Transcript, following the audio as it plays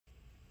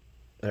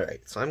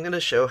Alright, so I'm going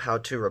to show how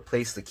to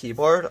replace the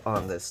keyboard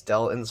on this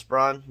Dell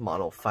Inspiron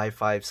model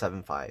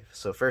 5575.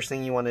 So first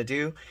thing you want to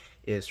do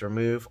is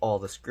remove all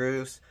the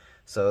screws.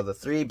 So the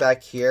three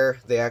back here,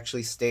 they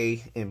actually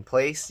stay in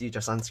place. You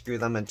just unscrew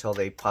them until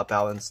they pop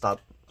out and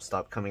stop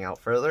coming out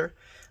further.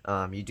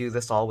 You do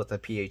this all with a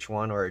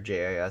PH1 or a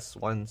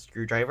JIS1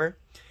 screwdriver.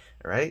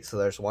 Alright, so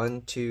there's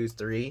 1, 2,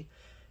 3,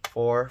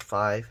 4,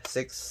 5,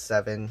 6,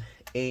 7,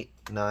 8,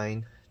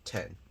 9,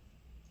 10.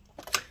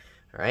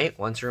 Alright,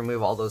 once you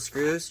remove all those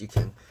screws, you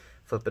can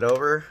flip it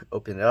over,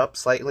 open it up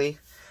slightly,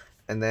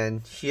 and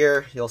then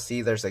here you'll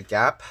see there's a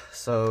gap,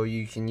 so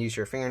you can use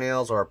your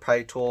fingernails or a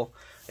pry tool.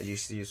 I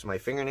used to use my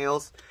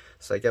fingernails,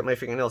 so I get my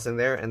fingernails in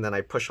there and then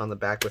I push on the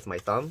back with my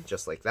thumb,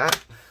 just like that,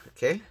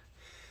 okay?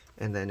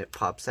 And then it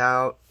pops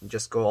out. You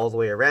just go all the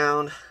way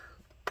around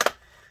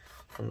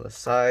from the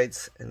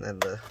sides, and then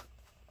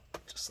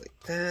just like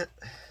that.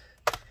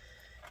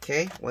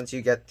 Okay, once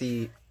you get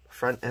the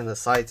front and the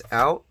sides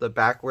out, the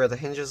back where the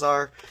hinges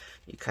are,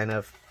 you kind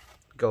of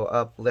go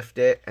up, lift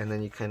it, and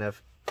then you kind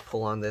of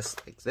pull on this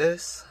like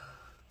this.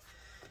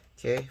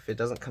 Okay, if it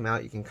doesn't come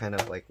out, you can kind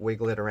of like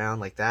wiggle it around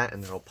like that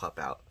and it'll pop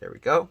out. There we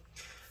go.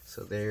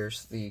 So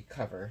there's the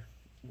cover.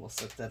 We'll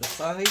set that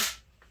aside.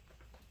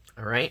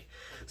 Alright,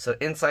 so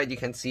inside you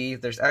can see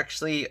there's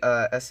actually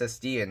a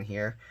SSD in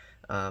here.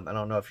 I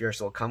don't know if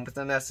yours will come with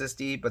an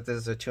SSD, but this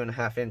is a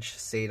 2.5-inch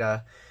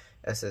SATA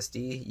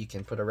SSD. You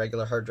can put a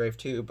regular hard drive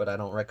too, but I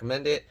don't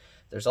recommend it.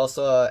 There's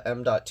also a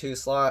M.2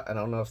 slot. I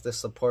don't know if this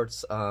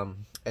supports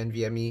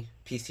NVMe,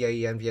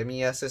 PCIe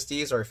NVMe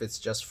SSDs, or if it's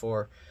just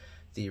for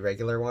the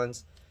regular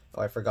ones.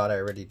 Oh, I forgot I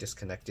already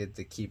disconnected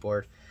the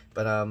keyboard.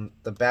 But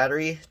the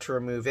battery, to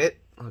remove it,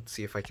 let's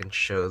see if I can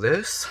show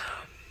this.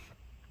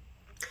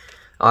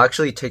 I'll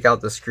actually take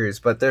out the screws,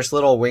 but there's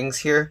little wings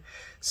here.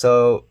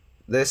 So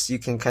this, you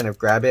can kind of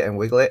grab it and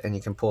wiggle it, and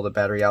you can pull the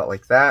battery out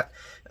like that.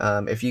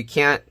 If you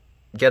can't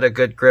get a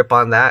good grip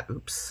on that,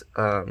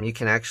 you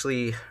can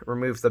actually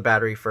remove the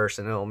battery first,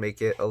 and it'll make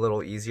it a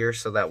little easier,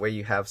 so that way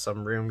you have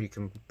some room, you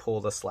can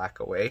pull the slack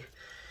away.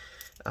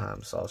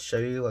 So I'll show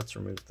you. Let's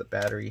remove the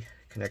battery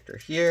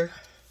connector here.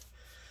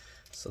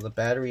 So the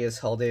battery is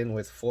held in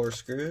with 4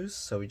 screws,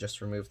 so we just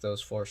remove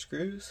those 4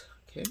 screws.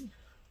 Okay.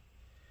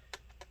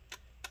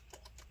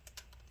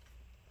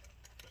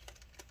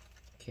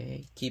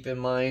 Okay, keep in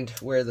mind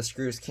where the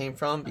screws came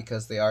from,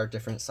 because they are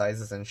different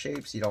sizes and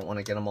shapes. You don't want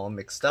to get them all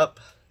mixed up.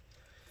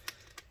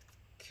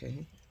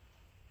 Okay,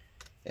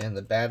 and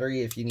the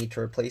battery, if you need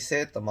to replace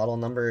it, the model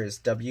number is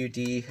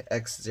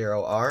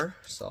WDX0R,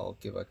 so I'll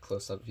give a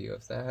close-up view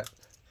of that.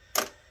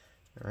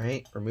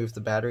 Alright, remove the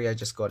battery. I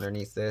just go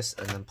underneath this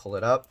and then pull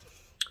it up.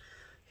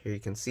 Here you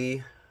can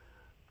see,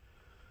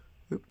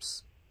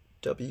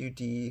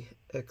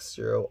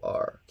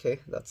 WDX0R. Okay,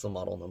 that's the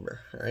model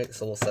number. Alright,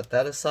 so we'll set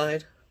that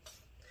aside.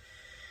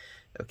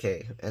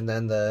 Okay, and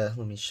then let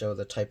me show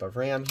the type of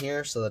RAM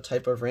here. So the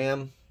type of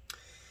RAM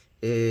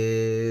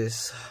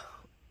is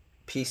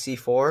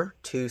PC4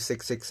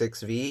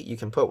 2666V. You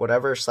can put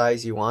whatever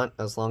size you want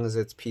as long as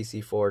it's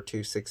PC4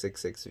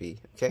 2666V,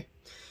 okay?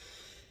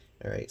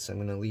 Alright, so I'm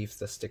going to leave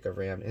the stick of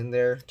RAM in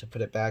there. To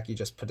put it back, you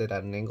just put it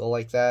at an angle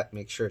like that.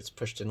 Make sure it's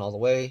pushed in all the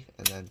way,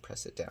 and then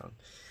press it down.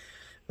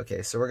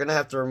 Okay, so we're going to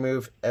have to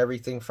remove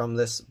everything from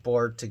this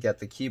board to get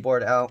the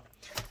keyboard out.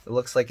 It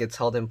looks like it's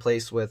held in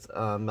place with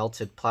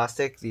melted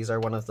plastic. These are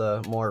one of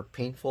the more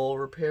painful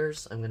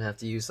repairs. I'm going to have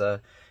to use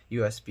a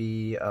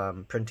USB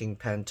printing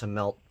pen to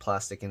melt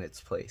plastic in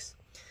its place.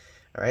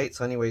 Alright,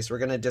 so anyways, we're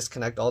going to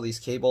disconnect all these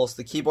cables.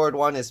 The keyboard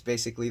one is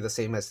basically the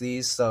same as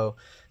these, so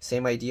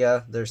same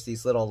idea. There's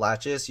these little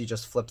latches. You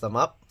just flip them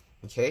up,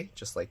 okay,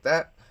 just like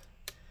that.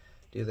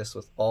 Do this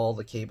with all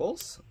the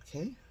cables,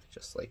 okay,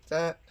 just like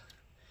that.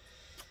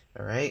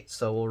 Alright,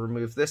 so we'll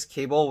remove this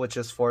cable, which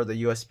is for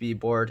the USB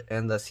board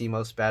and the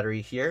CMOS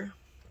battery here.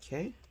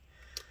 Okay,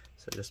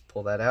 so just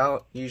pull that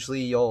out. Usually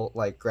you'll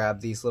like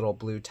grab these little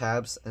blue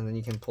tabs and then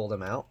you can pull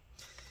them out.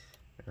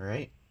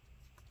 Alright,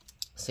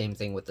 same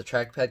thing with the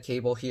trackpad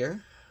cable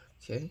here.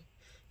 Okay,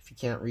 if you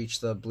can't reach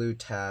the blue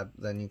tab,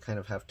 then you kind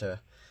of have to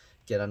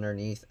get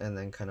underneath and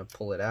then kind of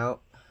pull it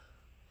out.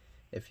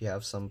 If you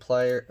have some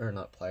let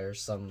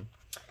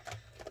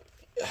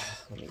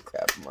me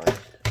grab my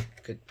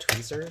good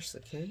tweezers,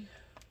 okay?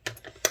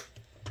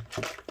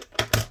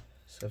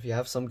 So if you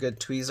have some good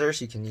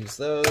tweezers, you can use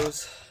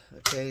those,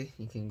 okay?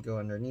 You can go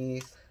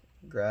underneath,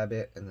 grab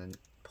it, and then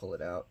pull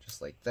it out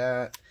just like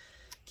that.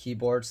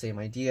 Keyboard, same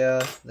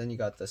idea. Then you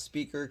got the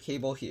speaker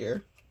cable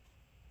here.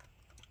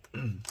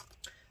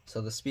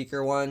 So the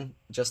speaker one,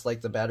 just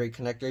like the battery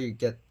connector, you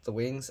get the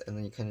wings, and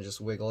then you kind of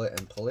just wiggle it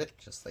and pull it,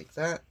 just like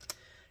that.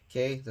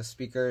 Okay, the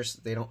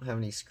speakers, they don't have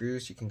any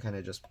screws. You can kind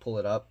of just pull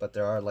it up, but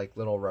there are like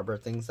little rubber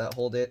things that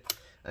hold it.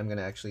 I'm going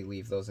to actually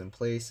leave those in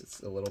place. It's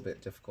a little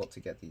bit difficult to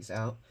get these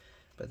out,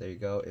 but there you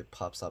go. It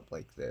pops up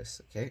like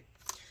this, okay?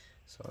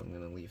 So I'm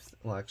going to leave,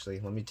 well actually,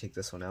 let me take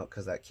this one out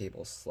because that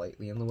cable's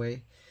slightly in the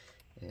way,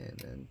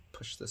 and then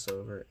push this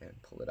over and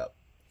pull it up.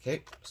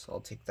 Okay, so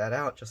I'll take that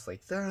out just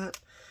like that.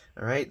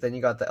 Alright, then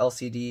you got the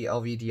LCD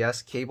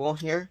LVDS cable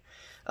here.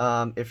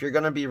 If you're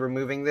going to be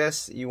removing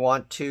this, you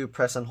want to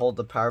press and hold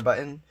the power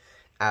button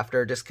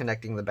after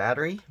disconnecting the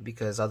battery,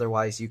 because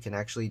otherwise you can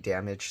actually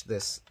damage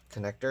this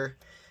connector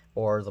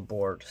or the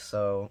board.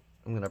 So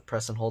I'm going to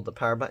press and hold the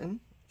power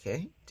button.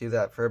 Okay, do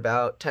that for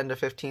about 10 to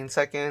 15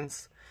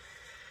 seconds.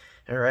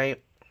 All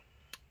right.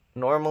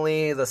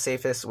 Normally the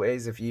safest way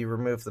is if you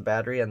remove the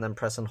battery and then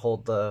press and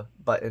hold the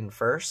button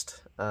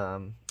first.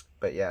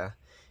 But yeah,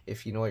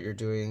 if you know what you're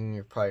doing,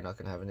 you're probably not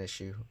going to have an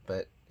issue.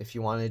 But if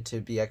you wanted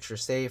to be extra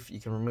safe, you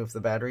can remove the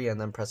battery and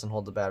then press and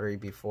hold the battery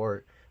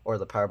before, or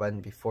the power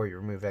button before you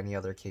remove any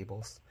other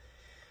cables.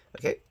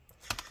 Okay,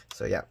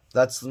 so yeah,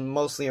 that's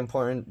mostly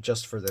important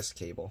just for this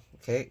cable.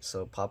 Okay,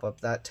 so pop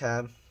up that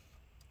tab,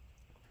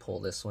 pull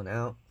this one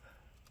out,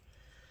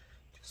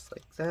 just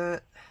like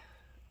that.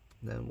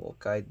 Then we'll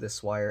guide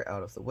this wire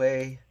out of the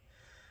way.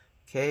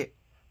 Okay,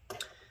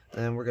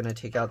 then we're gonna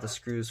take out the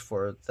screws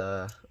for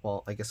the,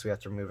 well, I guess we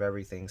have to remove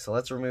everything. So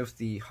let's remove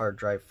the hard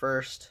drive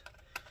first.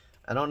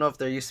 I don't know if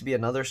there used to be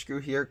another screw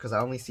here, because I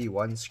only see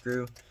one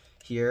screw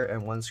here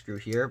and one screw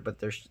here, but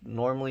there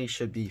normally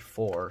should be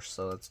 4,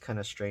 so it's kind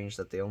of strange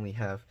that they only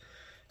have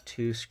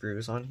 2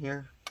 screws on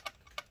here,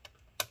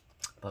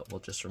 but we'll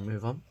just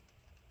remove them.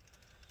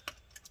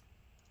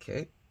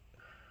 Okay,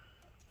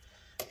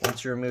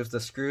 once you remove the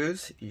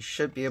screws, you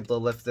should be able to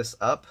lift this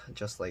up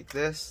just like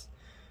this.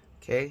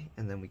 Okay,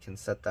 and then we can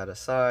set that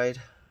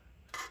aside.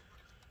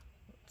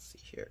 Let's see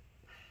here.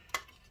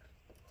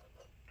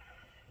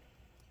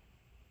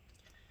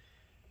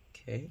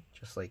 Okay,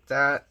 just like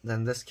that.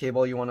 Then this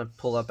cable you want to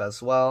pull up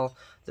as well.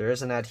 There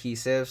is an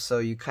adhesive, so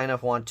you kind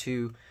of want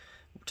to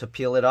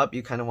peel it up,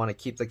 you kind of want to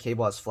keep the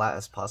cable as flat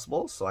as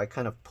possible. So I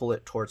kind of pull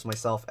it towards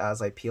myself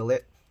as I peel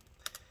it.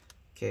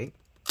 Okay,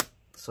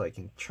 so I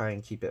can try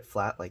and keep it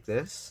flat like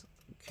this.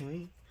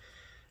 Okay,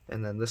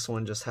 and then this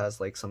one just has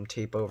like some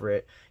tape over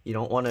it. You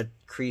don't want to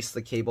crease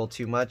the cable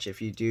too much.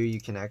 If you do, you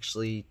can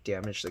actually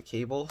damage the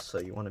cable, so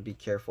you want to be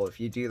careful. If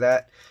you do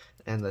that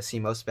and the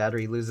CMOS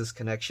battery loses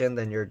connection,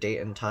 then your date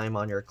and time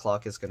on your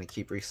clock is going to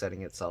keep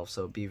resetting itself,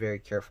 so be very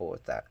careful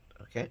with that.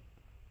 Okay,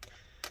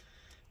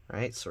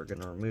 alright, so we're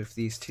going to remove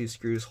these 2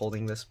 screws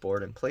holding this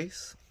board in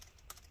place.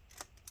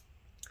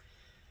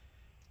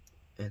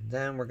 And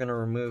then we're going to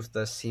remove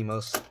the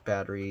CMOS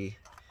battery.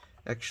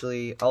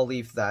 Actually, I'll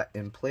leave that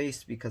in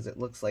place because it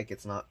looks like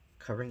it's not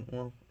covering,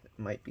 well, it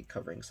might be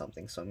covering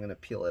something, so I'm going to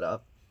peel it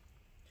up.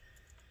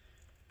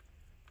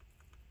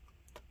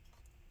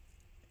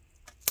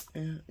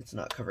 Yeah, it's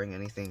not covering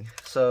anything.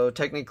 So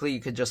technically you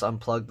could just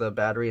unplug the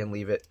battery and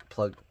leave it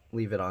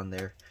on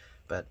there,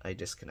 but I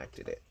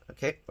disconnected it,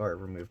 okay, or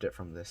removed it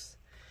from this.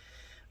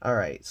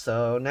 Alright,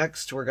 so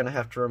next we're going to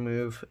have to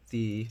remove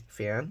the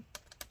fan.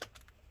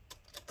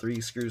 3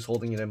 screws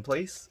holding it in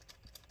place.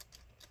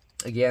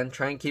 Again,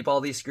 try and keep all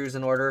these screws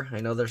in order.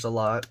 I know there's a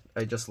lot.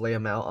 I just lay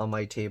them out on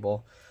my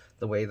table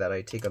the way that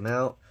I take them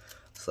out,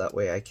 so that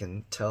way I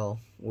can tell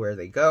where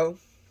they go.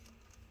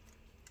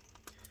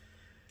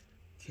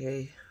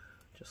 Okay,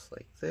 just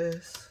like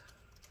this.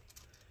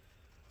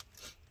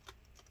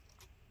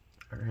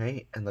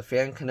 Alright, and the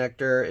fan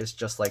connector is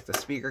just like the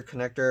speaker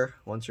connector.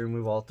 Once you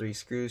remove all 3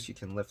 screws, you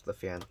can lift the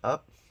fan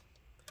up.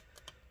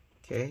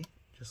 Okay,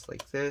 just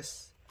like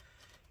this.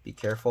 Be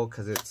careful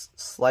because it's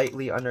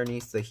slightly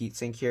underneath the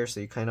heatsink here, so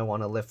you kind of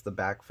want to lift the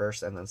back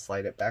first and then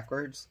slide it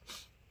backwards.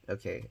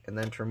 Okay, and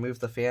then to remove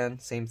the fan,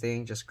 same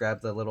thing, just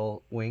grab the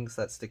little wings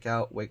that stick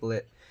out, wiggle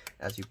it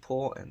as you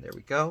pull, and there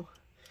we go.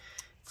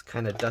 It's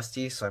kind of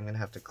dusty, so I'm going to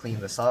have to clean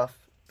this off,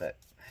 but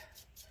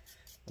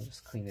I'll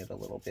just clean it a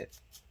little bit.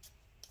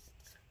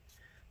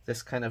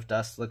 This kind of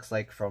dust looks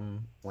like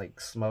from like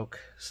smoke,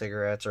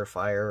 cigarettes, or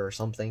fire or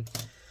something.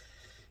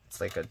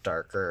 It's like a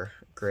darker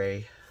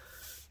gray,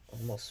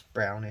 almost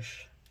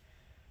brownish.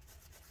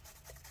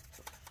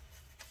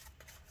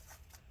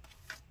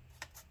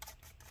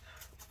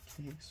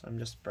 Okay, so I'm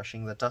just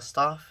brushing the dust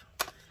off.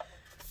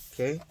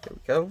 Okay, there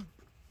we go.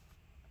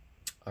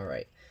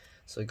 Alright,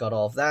 so we got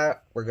all of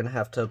that. We're going to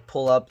have to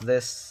pull up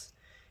this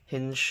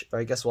hinge, or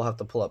I guess we'll have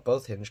to pull up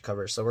both hinge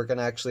covers. So we're going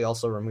to actually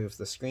also remove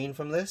the screen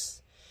from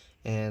this.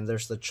 And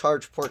there's the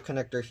charge port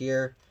connector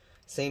here.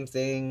 Same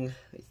thing,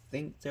 I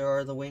think there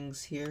are the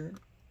wings here.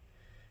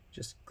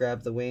 Just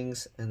grab the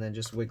wings and then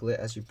just wiggle it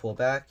as you pull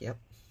back. Yep,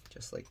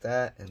 just like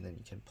that, and then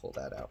you can pull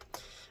that out.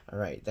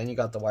 Alright, then you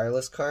got the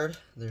wireless card.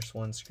 There's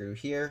one screw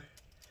here.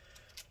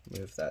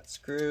 Move that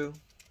screw.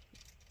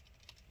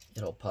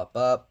 It'll pop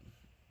up.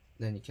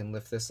 Then you can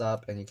lift this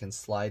up and you can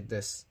slide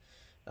this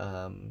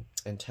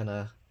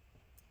antenna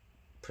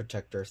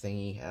protector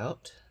thingy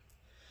out.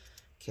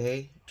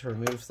 Okay, to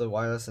remove the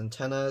wireless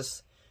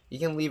antennas, you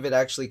can leave it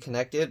actually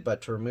connected,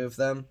 but to remove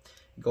them,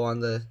 go on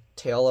the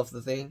tail of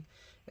the thing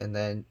and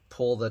then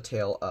pull the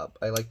tail up.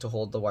 I like to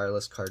hold the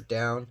wireless card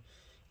down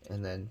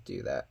and then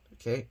do that.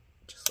 Okay,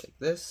 just like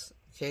this.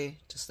 Okay,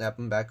 to snap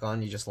them back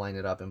on, you just line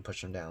it up and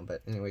push them down.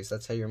 But anyways,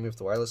 that's how you remove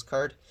the wireless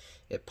card.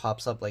 It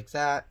pops up like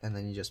that, and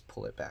then you just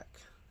pull it back.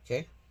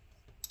 Okay.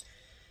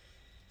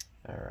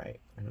 Alright,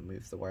 I'm going to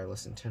move the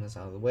wireless antennas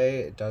out of the way.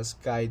 It does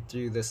guide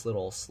through this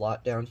little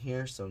slot down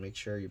here, so make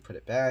sure you put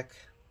it back.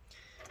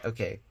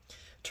 Okay,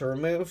 to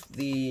remove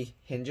the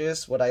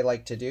hinges, what I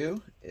like to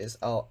do is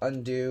I'll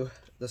undo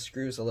the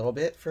screws a little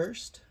bit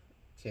first.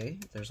 Okay,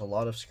 there's a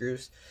lot of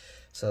screws.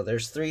 So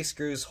there's 3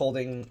 screws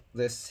holding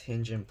this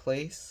hinge in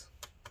place.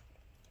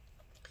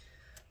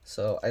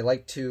 So I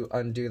like to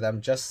undo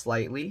them just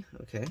slightly,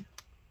 okay?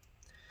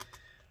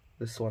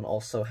 This one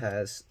also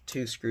has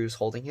 2 screws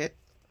holding it.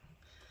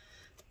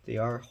 They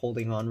are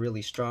holding on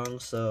really strong,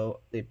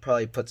 so they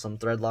probably put some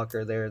thread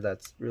locker there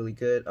that's really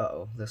good.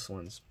 Uh-oh, this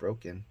one's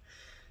broken.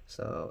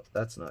 So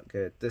that's not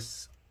good.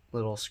 This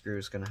little screw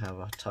is going to have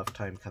a tough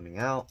time coming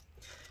out.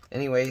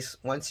 Anyways,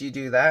 once you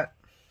do that,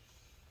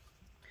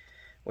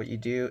 what you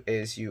do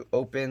is you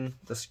open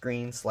the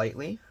screen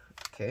slightly,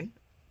 okay,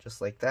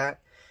 just like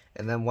that.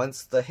 And then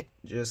once the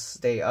hinges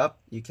stay up,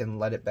 you can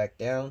let it back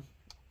down.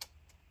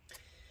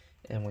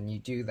 And when you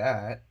do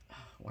that,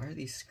 why are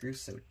these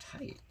screws so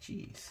tight?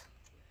 Jeez.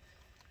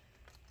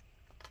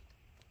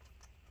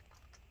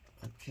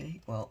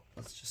 Okay, well,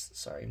 let's just,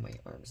 sorry, my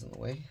arm's in the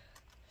way.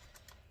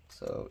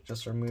 So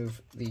just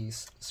remove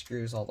these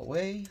screws all the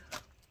way.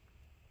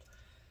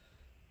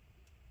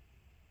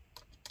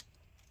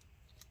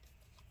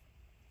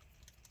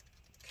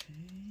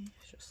 Okay,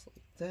 just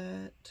like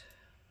that.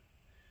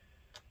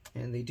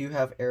 And they do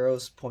have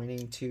arrows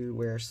pointing to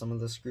where some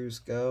of the screws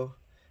go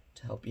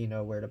to help you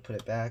know where to put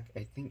it back.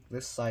 I think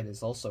this side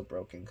is also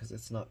broken because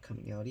it's not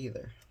coming out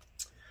either.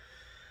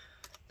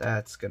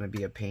 That's gonna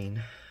be a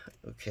pain.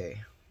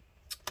 Okay.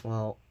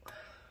 Well,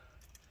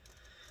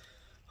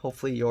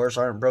 hopefully yours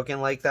aren't broken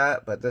like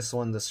that, but this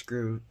one, the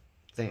screw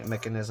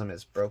mechanism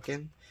is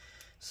broken.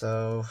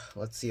 So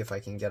let's see if I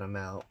can get them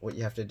out. What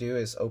you have to do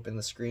is open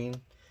the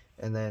screen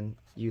and then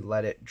you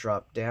let it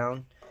drop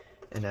down.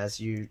 And as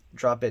you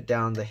drop it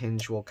down, the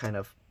hinge will kind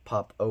of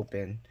pop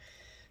open.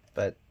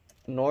 But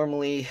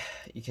normally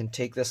you can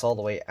take this all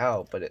the way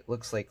out, but it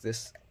looks like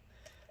this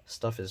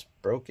stuff is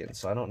broken.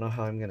 So I don't know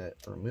how I'm gonna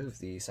remove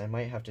these. I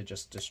might have to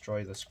just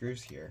destroy the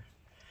screws here.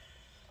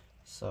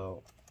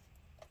 So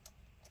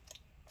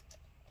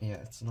yeah,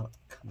 it's not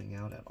coming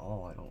out at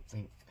all, I don't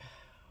think.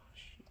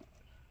 Shoot.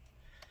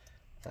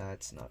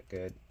 That's not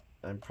good.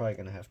 I'm probably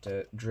gonna have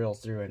to drill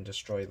through and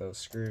destroy those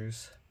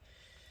screws.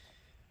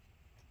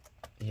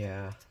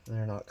 Yeah,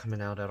 they're not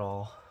coming out at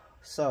all.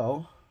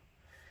 So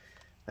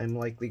I'm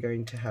likely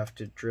going to have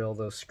to drill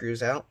those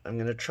screws out. I'm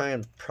gonna try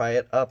and pry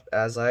it up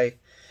as I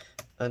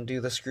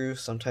undo the screw.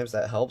 Sometimes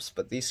that helps,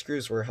 but these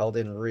screws were held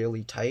in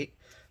really tight,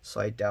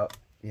 so I doubt,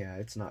 yeah,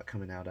 it's not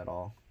coming out at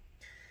all.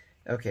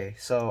 Okay,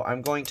 so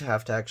I'm going to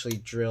have to actually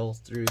drill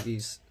through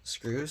these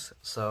screws.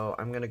 So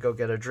I'm gonna go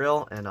get a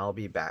drill and I'll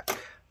be back.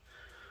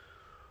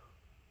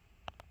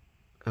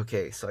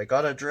 Okay, so I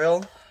got a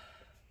drill.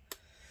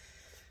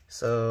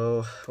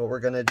 So what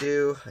we're gonna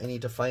do, I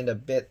need to find a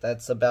bit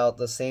that's about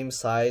the same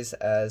size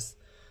as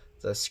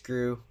the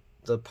screw,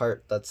 the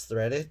part that's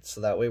threaded, so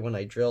that way when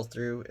I drill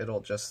through,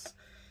 it'll just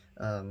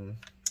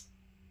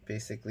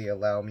basically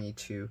allow me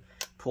to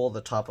pull the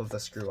top of the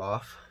screw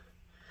off.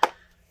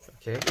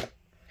 Okay,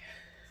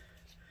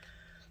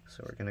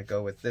 so we're gonna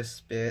go with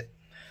this bit.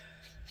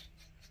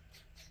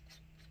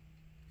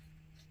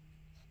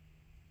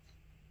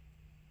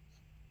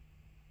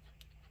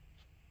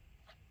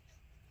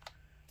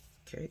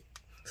 Okay,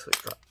 so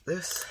we got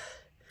this,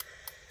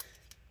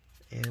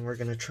 and we're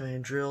gonna try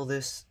and drill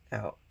this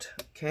out.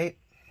 Okay.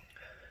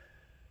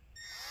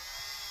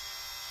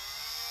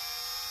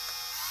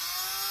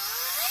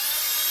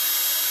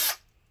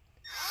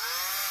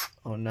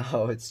 Oh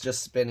no, it's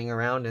just spinning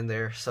around in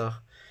there, so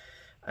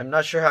I'm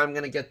not sure how I'm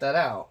gonna get that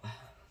out.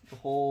 The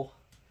whole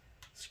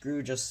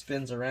screw just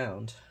spins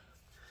around.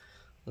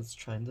 Let's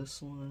try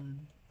this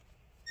one.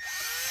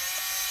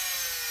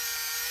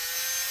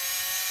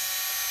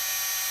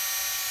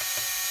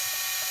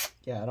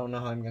 Yeah, I don't know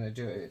how I'm gonna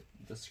do it.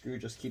 The screw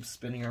just keeps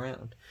spinning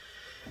around.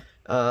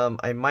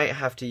 I might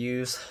have to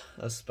use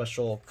a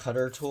special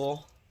cutter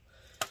tool.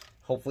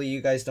 Hopefully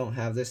you guys don't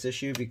have this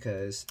issue,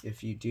 because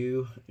if you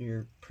do,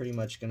 you're pretty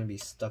much gonna be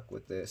stuck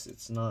with this.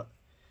 It's not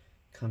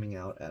coming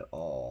out at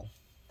all.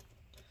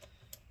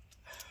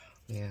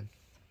 Man,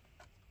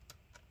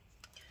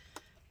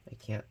 I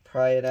can't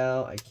pry it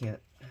out. I can't,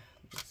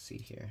 let's see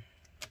here.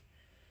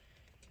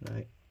 Can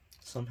I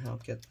somehow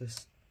get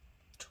this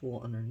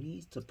tool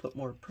underneath to put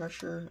more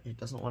pressure? It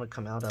doesn't want to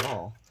come out at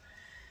all.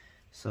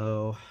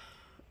 So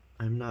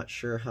I'm not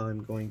sure how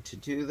I'm going to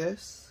do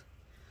this.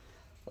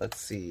 Let's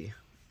see.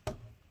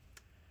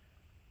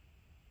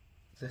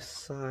 This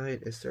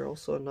side, is there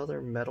also another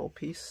metal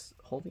piece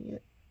holding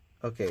it?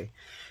 Okay,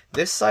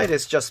 this side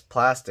is just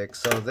plastic,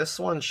 so this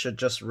one should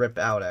just rip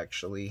out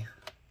actually.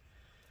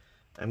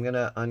 I'm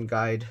gonna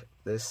unguide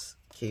this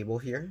cable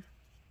here,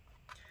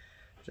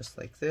 just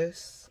like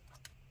this.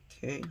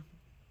 Okay,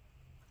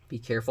 be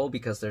careful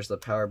because there's the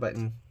power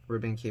button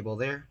ribbon cable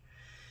there.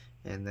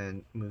 And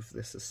then move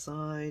this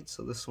aside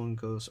so this one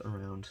goes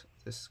around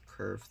this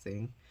curve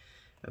thing.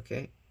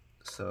 Okay,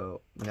 so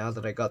now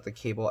that I got the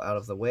cable out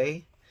of the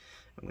way,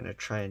 I'm gonna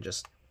try and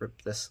just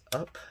rip this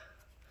up.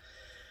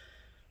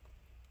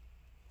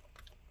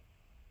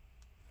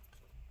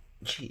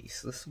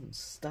 Jeez, this one's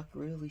stuck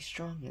really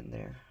strong in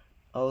there.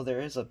 Oh,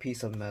 there is a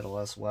piece of metal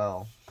as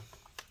well.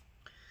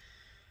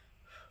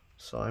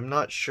 So I'm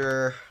not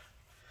sure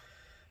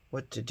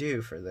what to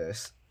do for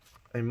this.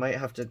 I might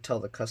have to tell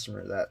the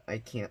customer that I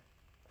can't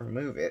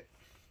remove it.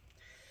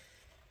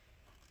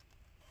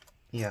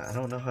 Yeah, I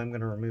don't know how I'm going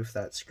to remove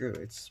that screw.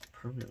 It's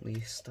permanently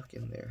stuck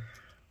in there.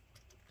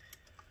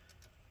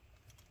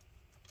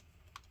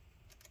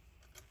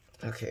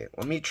 Okay,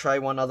 let me try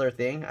one other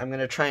thing. I'm going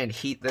to try and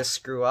heat this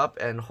screw up,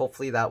 and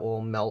hopefully that will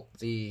melt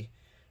the,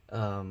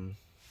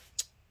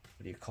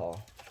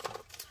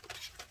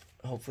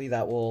 hopefully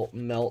that will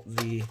melt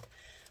the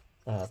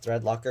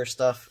thread locker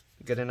stuff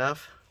good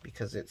enough,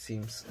 because it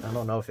seems, I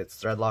don't know if it's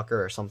thread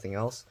locker or something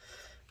else,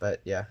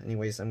 but yeah,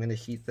 anyways, I'm going to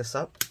heat this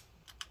up.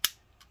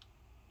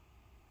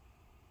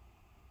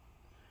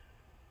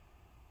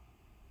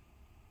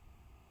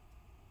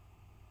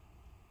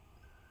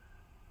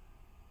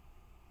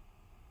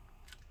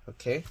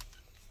 Okay,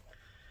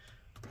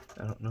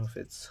 I don't know if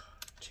it's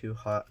too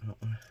hot.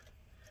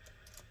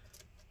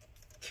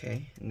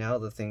 Okay, now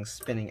the thing's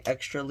spinning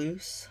extra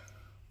loose.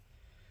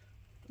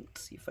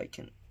 Let's see if I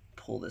can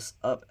pull this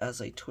up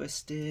as I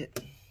twist it.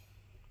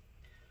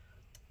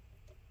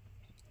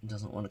 It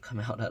doesn't want to come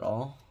out at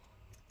all.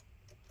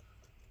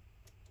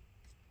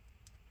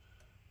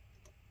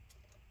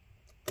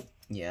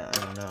 Yeah, I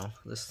don't know.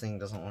 This thing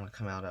doesn't want to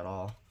come out at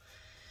all.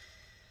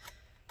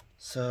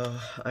 So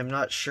I'm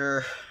not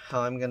sure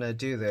how I'm gonna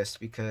do this,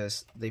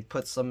 because they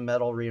put some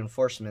metal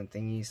reinforcement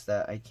thingies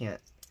that I can't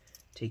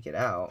take it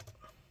out.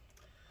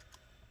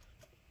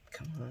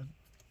 Come on.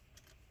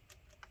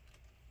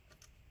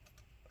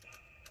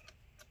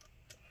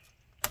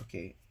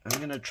 Okay,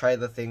 I'm gonna try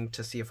the thing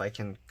to see if I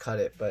can cut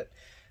it, but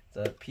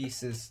the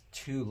piece is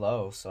too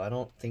low, so I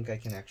don't think I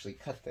can actually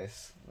cut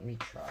this. Let me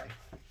try.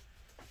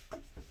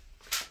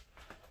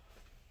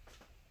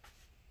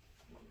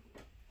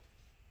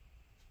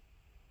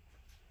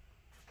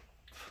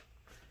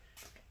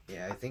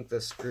 Yeah, I think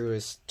the screw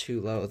is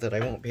too low that I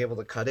won't be able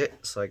to cut it,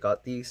 so I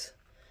got these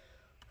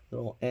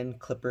little end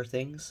clipper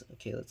things.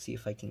 Okay, let's see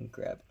if I can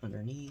grab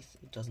underneath.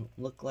 It doesn't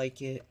look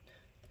like it.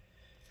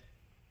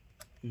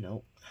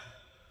 Nope.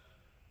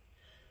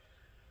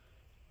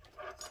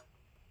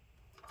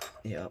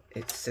 Yeah,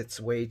 it sits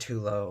way too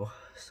low,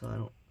 so I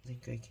don't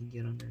think I can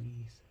get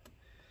underneath.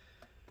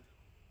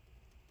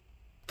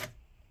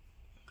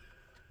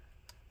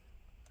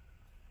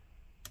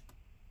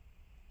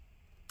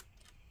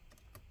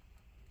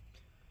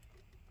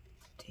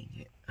 Dang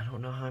it, I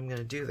don't know how I'm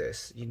gonna do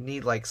this. You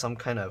need like some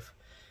kind of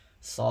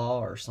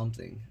saw or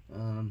something.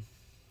 I'm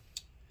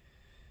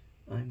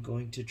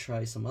going to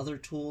try some other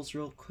tools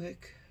real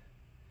quick.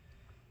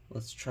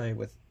 Let's try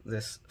with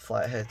this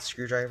flathead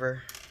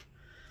screwdriver.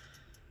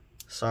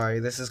 Sorry,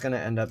 this is gonna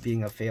end up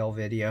being a fail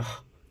video.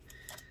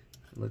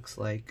 It looks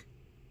like.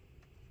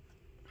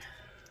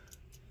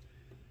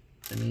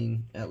 I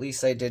mean, at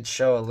least I did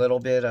show a little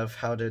bit of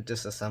how to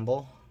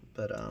disassemble,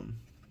 but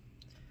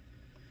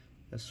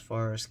as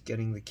far as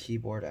getting the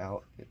keyboard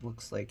out, it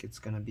looks like it's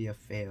gonna be a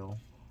fail.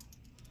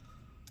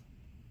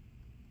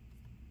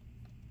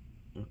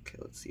 Okay,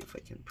 let's see if I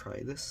can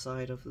pry this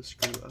side of the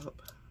screw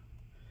up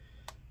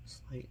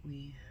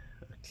slightly.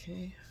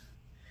 Okay,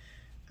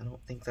 I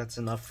don't think that's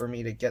enough for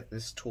me to get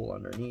this tool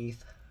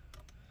underneath.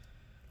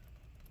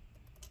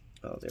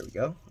 Oh, there we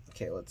go.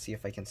 Okay, let's see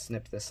if I can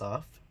snip this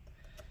off.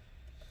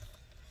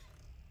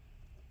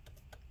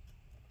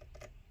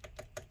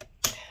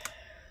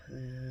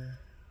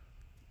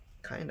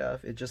 Kind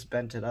of, it just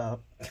bent it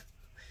up.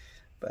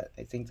 But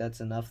I think that's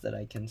enough that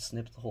I can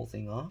snip the whole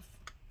thing off.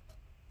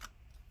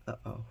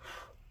 Uh-oh.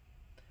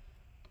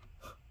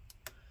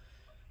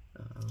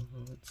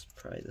 Let's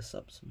pry this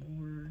up some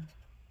more.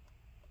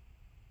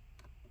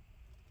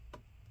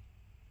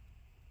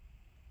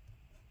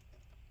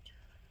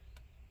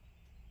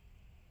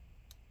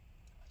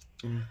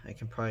 I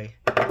can probably,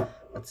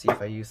 let's see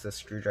if I use the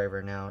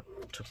screwdriver now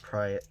to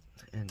pry it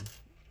and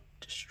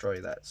destroy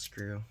that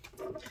screw.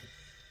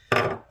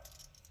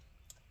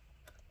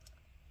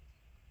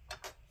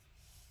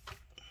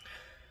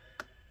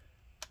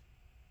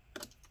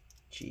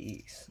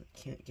 Jeez, I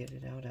can't get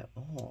it out at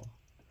all.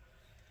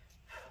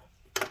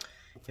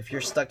 If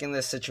you're stuck in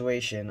this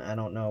situation, I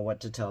don't know what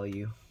to tell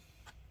you.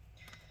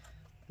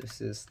 This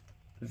is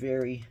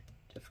very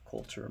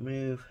difficult to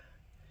remove,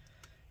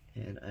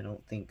 and I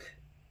don't think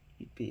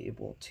you'd be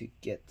able to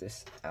get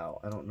this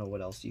out. I don't know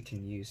what else you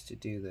can use to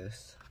do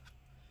this.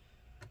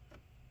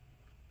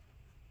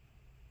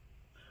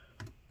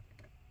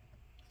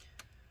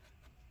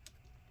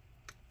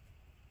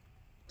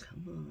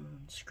 Come on,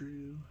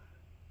 screw.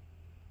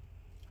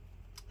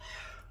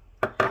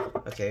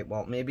 Okay,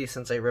 well, maybe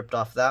since I ripped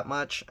off that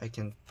much, I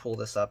can pull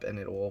this up and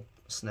it will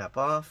snap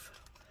off.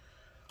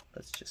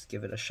 Let's just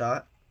give it a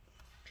shot.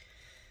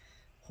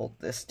 Hold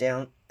this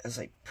down as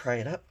I pry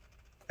it up.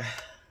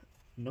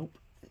 Nope,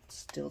 it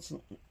still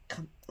doesn't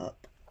come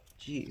up.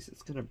 Jeez,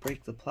 it's gonna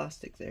break the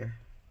plastic there.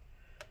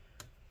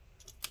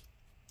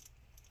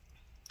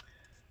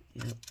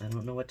 Yep, I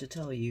don't know what to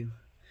tell you.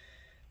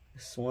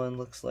 This one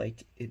looks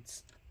like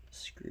it's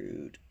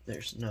screwed.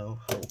 There's no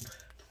hope.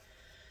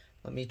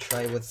 Let me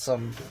try with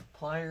some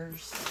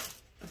pliers.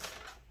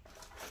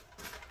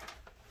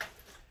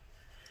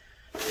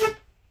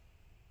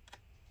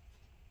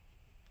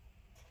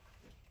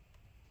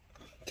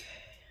 Okay.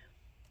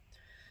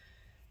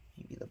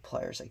 Maybe the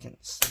pliers I can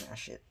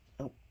smash it.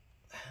 Oh,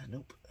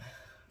 nope.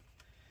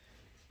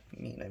 I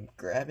mean, I'm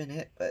grabbing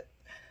it, but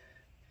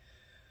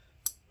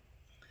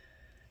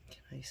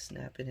can I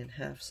snap it in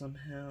half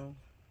somehow?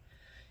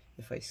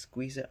 If I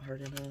squeeze it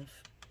hard enough.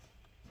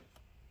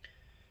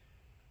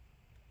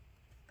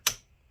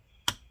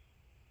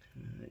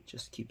 It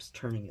just keeps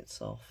turning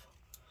itself.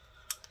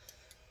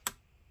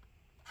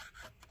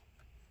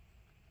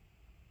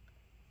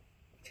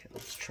 Okay,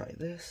 let's try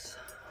this.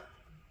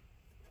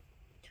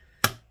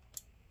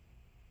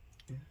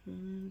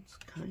 It's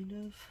kind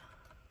of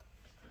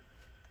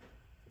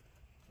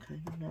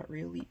not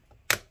really.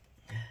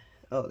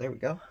 Oh, there we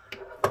go.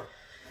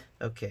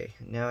 Okay,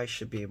 now I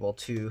should be able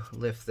to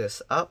lift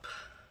this up.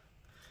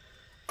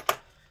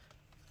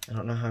 I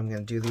don't know how I'm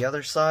going to do the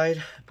other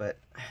side, but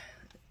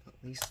at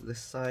least this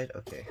side.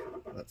 Okay,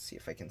 let's see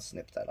if I can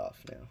snip that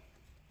off now.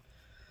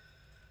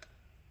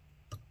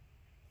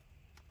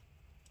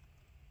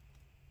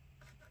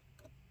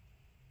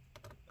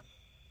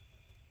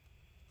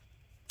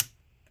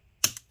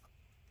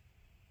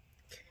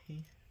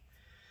 Okay.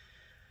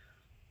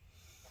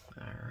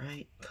 All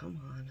right, come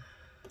on.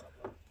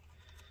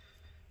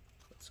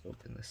 Let's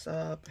open this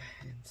up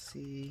and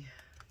see.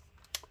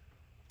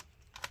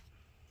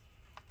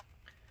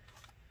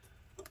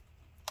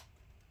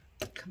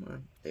 Come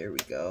on, there we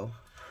go.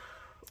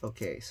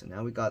 Okay, so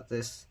now we got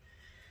this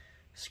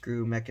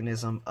screw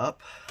mechanism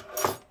up.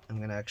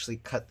 I'm gonna actually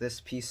cut this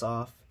piece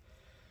off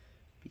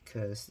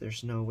because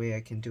there's no way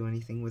I can do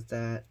anything with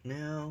that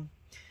now.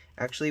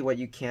 Actually, what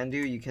you can do,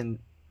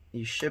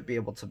 you should be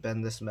able to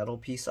bend this metal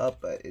piece up,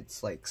 but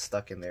it's like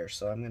stuck in there,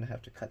 so I'm gonna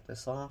have to cut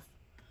this off.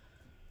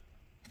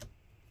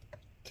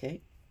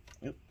 Okay,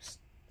 oops.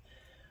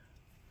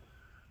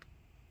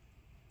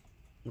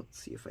 Let's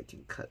see if I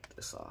can cut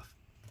this off.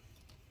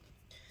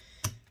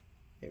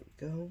 There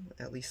we go,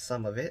 at least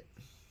some of it.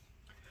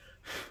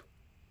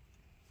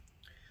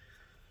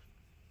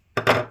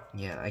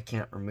 Yeah, I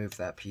can't remove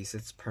that piece.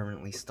 It's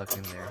permanently stuck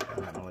in there. I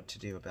don't know what to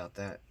do about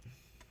that.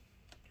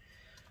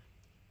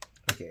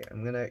 Okay,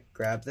 I'm gonna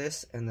grab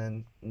this, and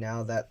then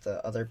now that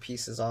the other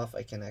piece is off,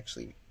 I can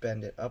actually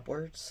bend it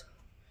upwards.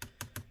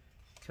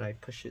 Can I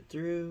push it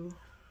through?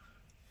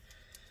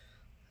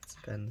 Let's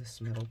bend this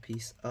metal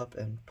piece up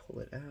and pull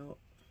it out.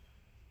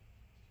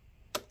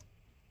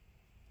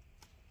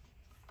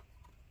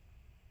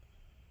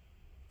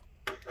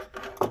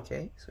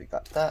 Okay, so we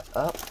got that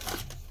up.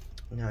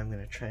 Now I'm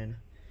going to try and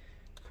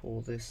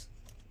pull this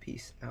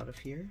piece out of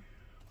here.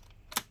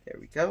 There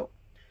we go.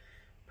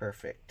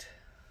 Perfect.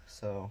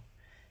 So,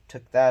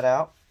 took that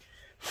out.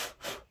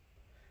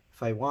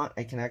 If I want,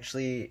 I can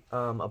actually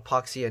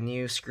epoxy a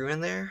new screw in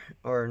there.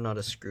 Or not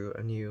a screw,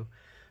 a new,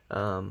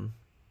 what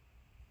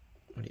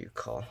do you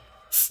call?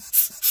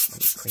 Let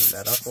me clean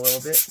that up a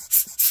little bit.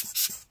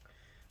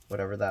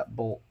 Whatever that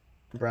bolt,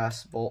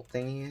 brass bolt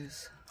thingy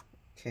is.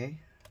 Okay.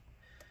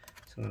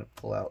 So I'm going to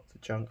pull out the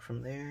junk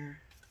from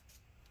there.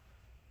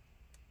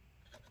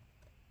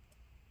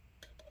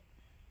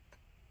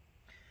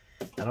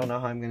 I don't know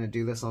how I'm going to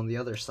do this on the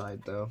other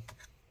side though.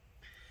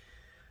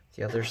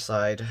 The other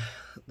side,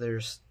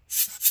 it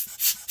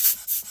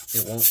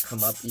won't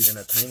come up even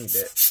a tiny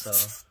bit, so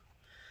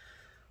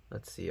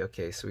let's see.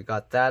 Okay, so we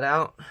got that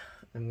out.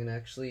 I'm going to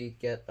actually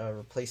get a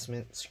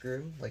replacement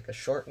screw, like a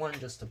short one,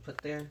 just to put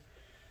there.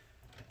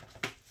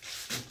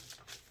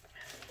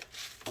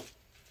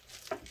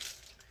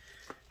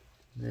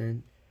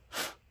 Then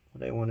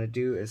what I want to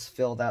do is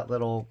fill that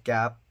little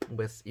gap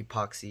with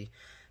epoxy.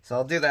 So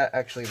I'll do that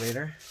actually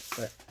later,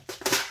 but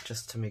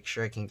just to make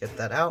sure I can get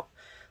that out,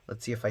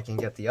 let's see if I can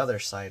get the other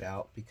side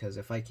out, because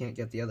if I can't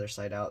get the other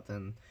side out,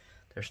 then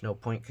there's no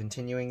point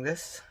continuing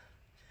this.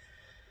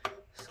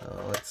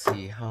 So let's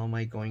see, how am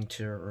I going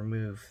to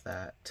remove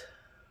that?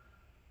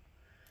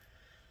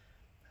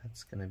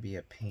 That's going to be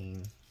a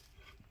pain.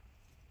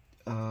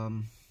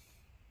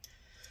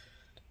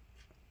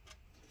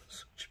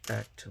 Switch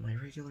back to my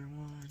regular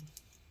one.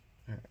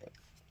 Alright.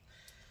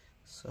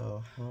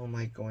 So how am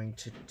I going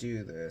to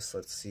do this?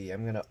 Let's see,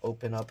 I'm going to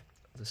open up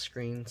the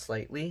screen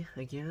slightly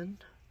again.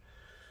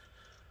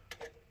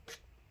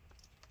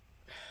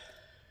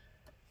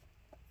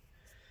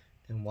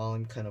 And while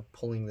I'm kind of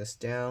pulling this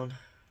down,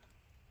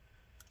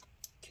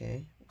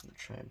 okay, I'm going to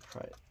try and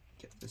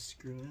get this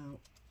screw out.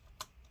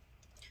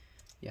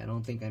 Yeah, I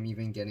don't think I'm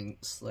even getting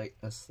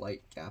a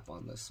slight gap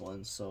on this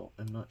one, so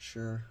I'm not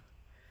sure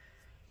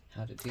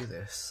how to do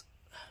this.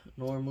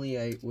 Normally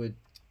I would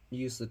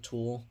use the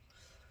tool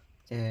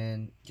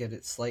and get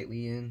it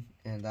slightly in,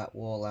 and that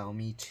will allow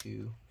me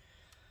to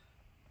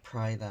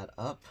pry that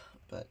up,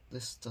 but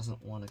this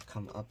doesn't want to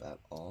come up at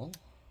all.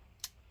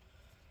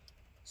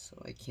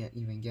 So I can't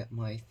even get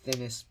my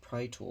thinnest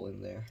pry tool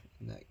in there,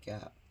 in that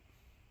gap.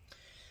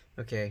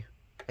 Okay,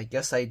 I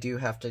guess I do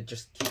have to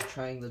just keep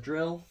trying the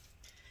drill.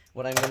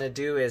 What I'm going to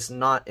do is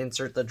not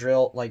insert the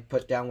drill, like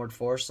put downward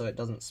force so it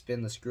doesn't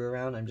spin the screw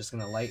around. I'm just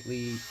going to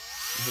lightly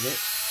hit it.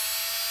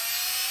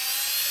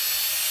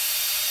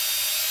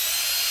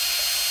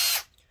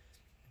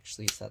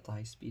 Actually set the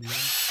high speed now.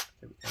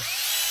 There we go.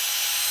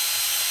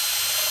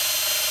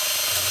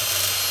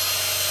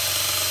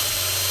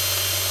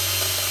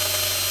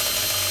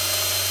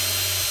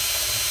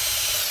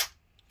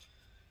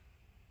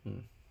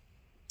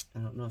 I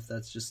don't know if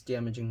that's just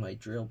damaging my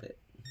drill bit.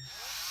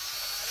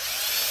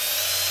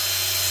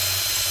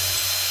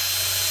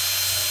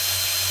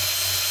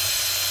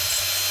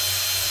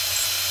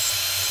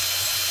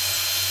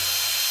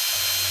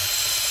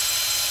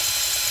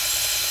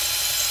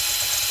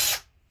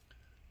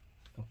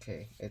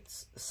 Okay,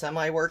 it's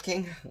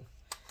semi-working.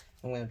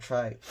 I'm going to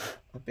try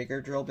a bigger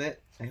drill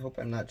bit. I hope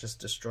I'm not just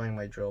destroying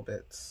my drill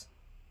bits.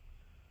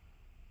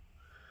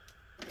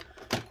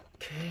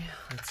 Okay,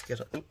 let's get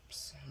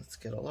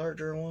a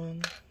larger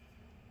one.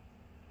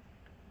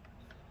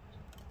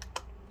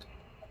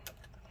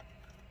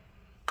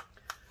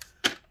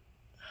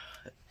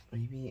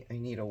 Maybe I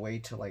need a way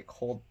to like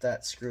hold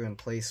that screw in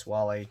place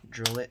while I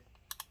drill it.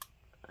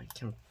 I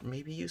can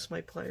maybe use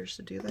my pliers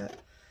to do that.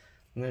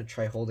 I'm going to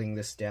try holding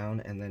this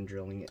down and then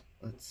drilling it.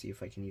 Let's see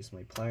if I can use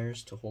my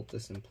pliers to hold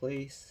this in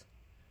place.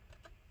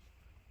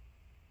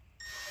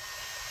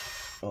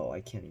 Oh, I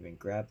can't even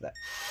grab that.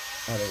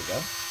 Oh, there we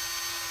go.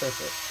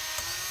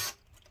 Perfect.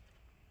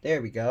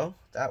 There we go.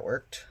 That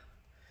worked.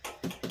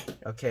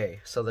 Okay,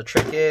 so the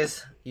trick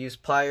is use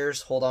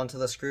pliers, hold on to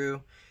the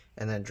screw,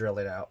 and then drill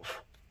it out.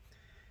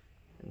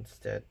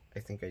 Instead, I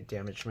think I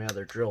damaged my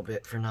other drill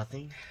bit for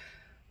nothing.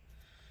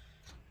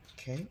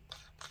 Okay.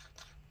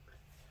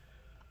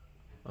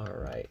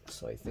 Alright,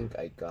 so I think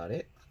I got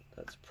it.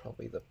 That's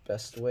probably the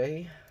best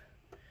way.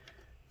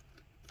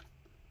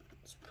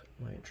 Let's put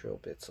my drill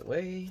bits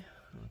away.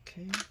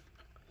 Okay.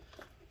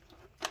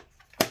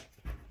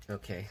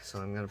 Okay, so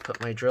I'm going to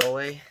put my drill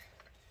away.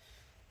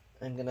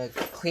 I'm going to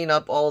clean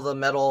up all the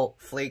metal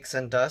flakes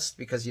and dust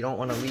because you don't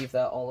want to leave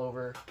that all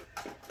over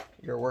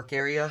your work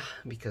area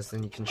because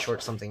then you can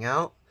short something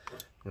out. I'm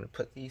going to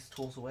put these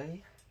tools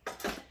away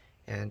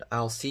and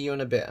I'll see you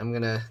in a bit. I'm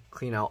going to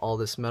clean out all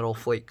this metal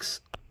flakes.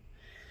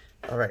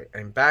 Alright,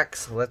 I'm back,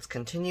 so let's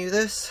continue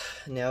this.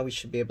 Now we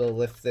should be able to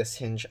lift this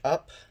hinge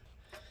up.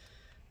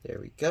 There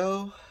we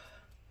go.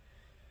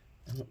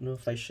 I don't know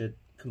if I should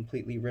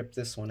completely rip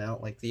this one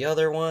out like the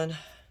other one,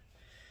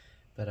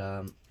 but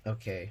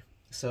okay.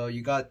 So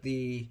you got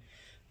the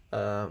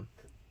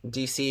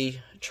DC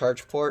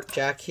charge port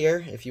jack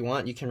here. If you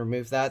want, you can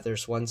remove that.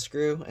 There's one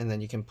screw, and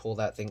then you can pull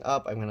that thing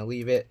up. I'm going to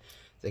leave it.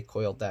 They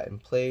coiled that in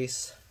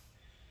place.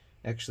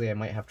 Actually, I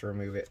might have to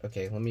remove it.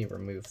 Okay, let me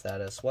remove that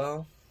as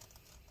well.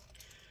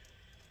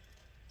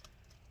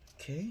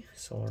 Okay,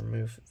 so I'll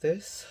remove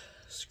this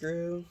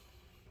screw.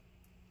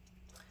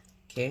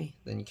 Okay,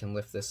 then you can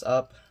lift this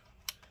up.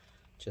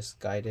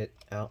 Just guide it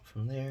out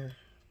from there.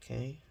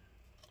 Okay,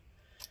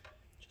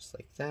 just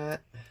like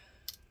that.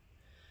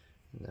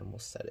 And then we'll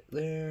set it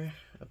there.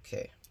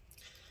 Okay,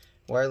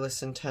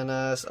 wireless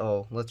antennas.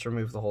 Oh, let's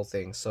remove the whole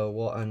thing. So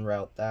we'll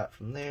unroute that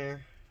from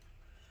there.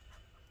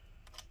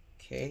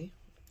 Okay,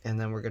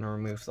 and then we're going to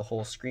remove the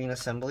whole screen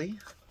assembly.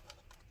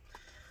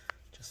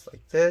 Just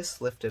like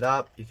this, lift it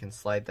up, you can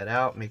slide that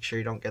out, make sure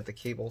you don't get the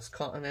cables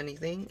caught on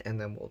anything,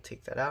 and then we'll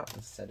take that out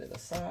and set it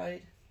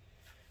aside.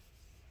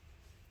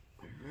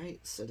 Alright,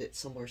 set it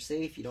somewhere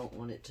safe, you don't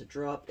want it to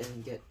drop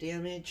and get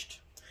damaged.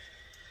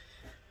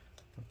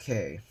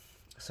 Okay,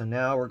 so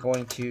now we're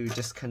going to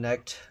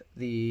disconnect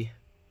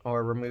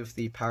or remove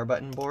the power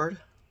button board.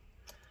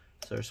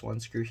 So there's one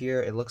screw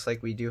here, it looks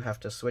like we do have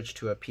to switch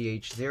to a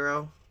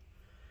PH0.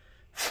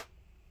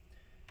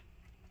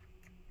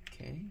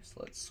 Okay, so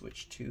let's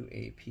switch to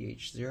a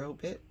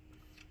PH0 bit.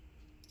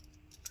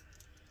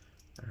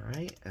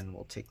 Alright, and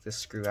we'll take this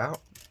screw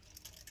out.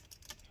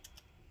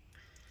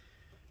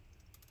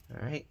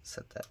 Alright,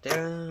 set that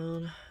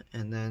down,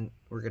 and then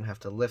we're going to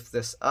have to lift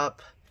this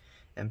up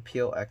and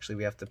peel. Actually,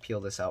 we have to peel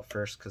this out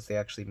first because they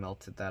actually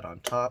melted that on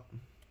top.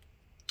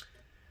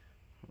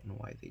 I don't know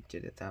why they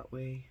did it that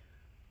way.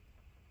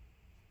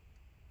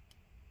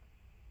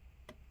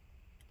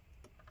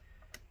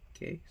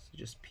 Okay, so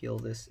just peel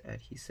this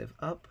adhesive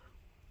up.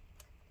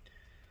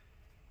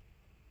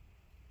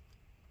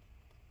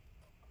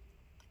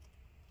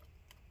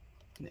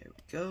 There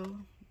we go.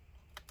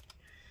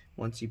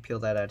 Once you peel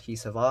that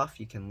adhesive off,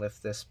 you can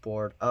lift this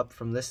board up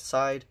from this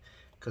side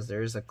because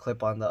there is a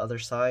clip on the other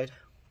side.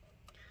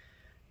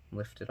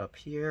 Lift it up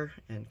here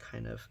and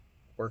kind of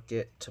work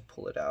it to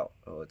pull it out.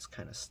 Oh, it's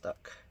kind of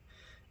stuck.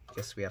 I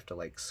guess we have to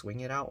like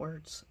swing it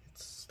outwards.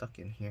 It's stuck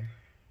in here.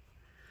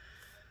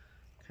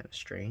 Kind of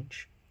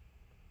strange.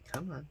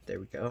 Come on,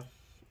 there we go.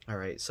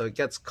 Alright, so it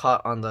gets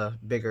caught on the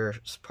bigger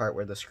part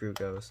where the screw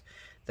goes.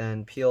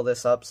 Then peel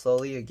this up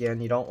slowly.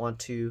 Again, you don't want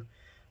to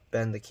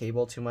bend the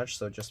cable too much,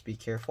 so just be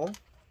careful.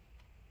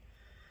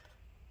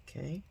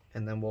 Okay,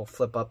 and then we'll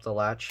flip up the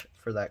latch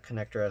for that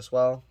connector as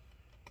well.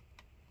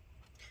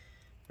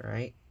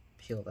 Alright,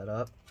 peel that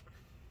up.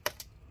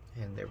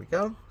 And there we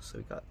go. So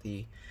we got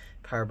the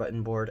power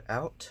button board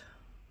out.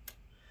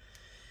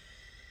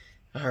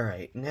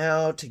 Alright,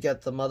 now to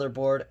get the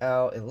motherboard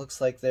out, it looks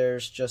like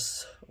there's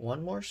just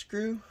one more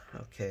screw.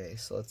 Okay,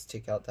 so let's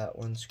take out that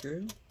one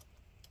screw.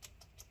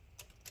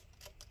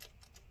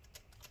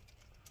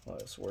 I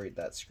was worried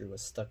that screw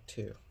was stuck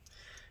too.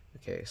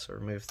 Okay, so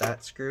remove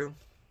that screw,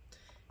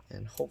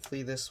 and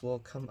hopefully this will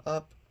come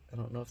up. I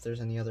don't know if there's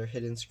any other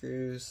hidden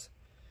screws.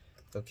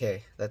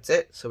 Okay, that's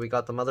it. So we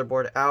got the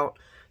motherboard out.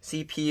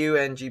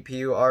 CPU and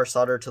GPU are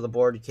soldered to the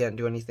board. You can't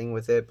do anything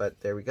with it,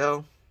 but there we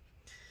go.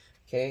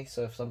 Okay,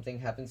 so if something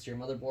happens to your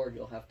motherboard,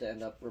 you'll have to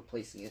end up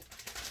replacing it.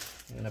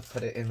 I'm going to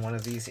put it in one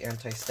of these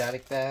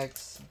anti-static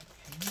bags.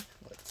 Okay,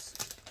 let's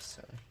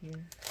set it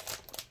here.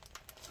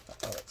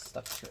 Oh, it's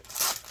stuck to it.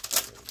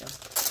 There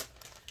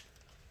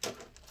we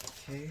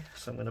go. Okay,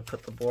 so I'm going to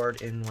put the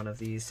board in one of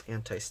these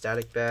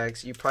anti-static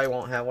bags. You probably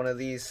won't have one of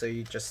these, so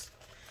you just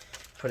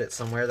put it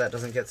somewhere that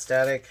doesn't get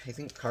static. I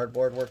think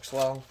cardboard works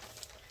well.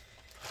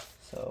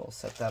 So we'll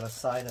set that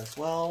aside as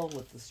well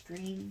with the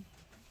screen.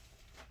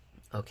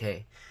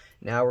 Okay.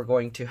 Now we're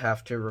going to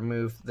have to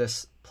remove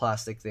this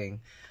plastic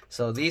thing.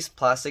 So these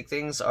plastic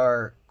things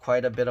are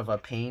quite a bit of a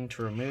pain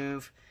to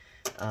remove.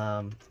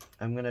 I'm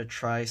going to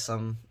try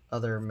some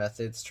other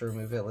methods to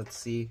remove it. Let's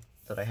see,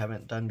 that I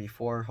haven't done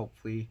before.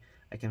 Hopefully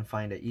I can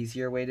find an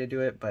easier way to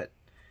do it, but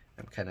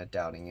I'm kind of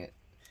doubting it.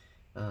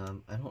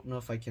 I don't know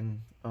if I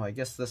can... Oh, I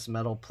guess this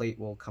metal plate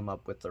will come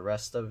up with the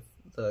rest of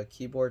the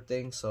keyboard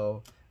thing,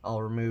 so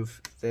I'll remove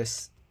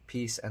this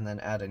piece and then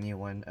add a new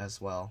one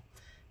as well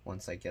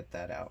once I get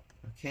that out.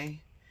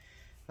 Okay,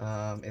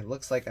 it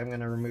looks like I'm going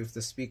to remove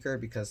the speaker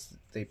because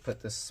they put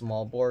this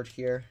small board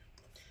here.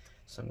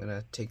 So I'm going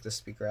to take the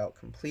speaker out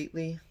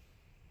completely.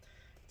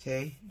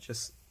 Okay,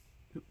 just,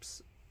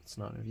 oops, it's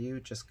not in view,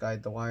 just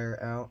guide the wire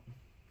out.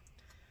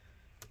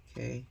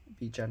 Okay,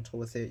 be gentle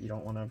with it, you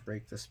don't want to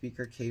break the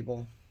speaker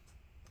cable.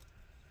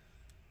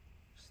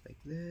 Just like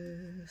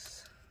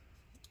this.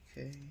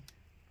 Okay,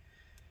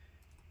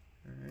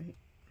 alright.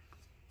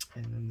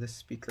 And then this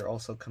speaker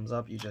also comes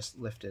up, you just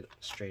lift it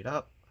straight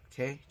up.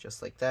 Okay,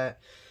 just like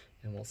that,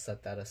 and we'll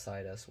set that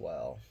aside as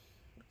well.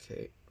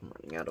 Okay, I'm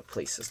running out of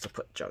places to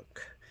put junk.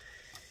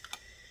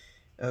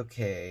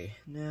 Okay,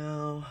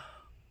 now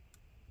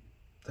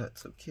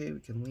that's okay, we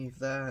can leave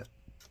that.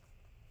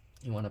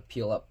 You want to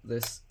peel up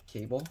this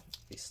cable.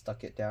 They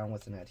stuck it down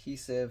with an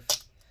adhesive.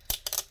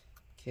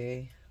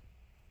 Okay,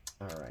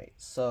 alright,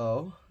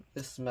 so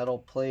this metal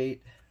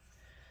plate,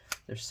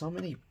 there's so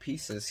many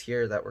pieces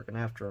here that we're going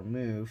to have to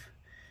remove.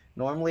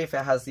 Normally, if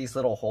it has these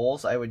little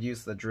holes, I would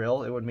use the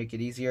drill. It would make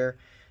it easier.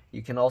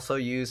 You can also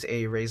use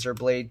a razor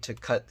blade to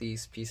cut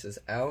these pieces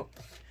out.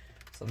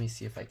 So let me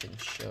see if I can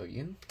show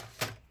you.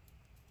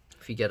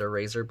 If you get a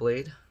razor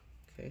blade,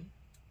 okay.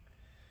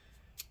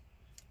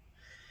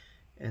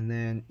 And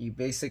then you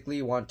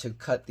basically want to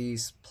cut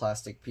these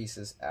plastic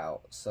pieces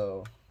out.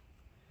 So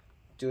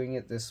doing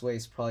it this way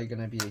is probably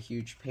going to be a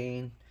huge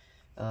pain.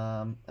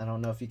 I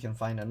don't know if you can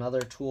find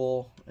another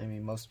tool. I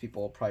mean, most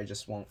people probably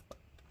just won't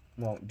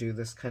do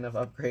this kind of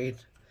upgrade.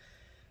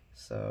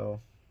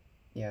 So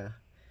yeah,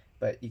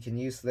 but you can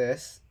use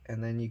this,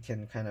 and then you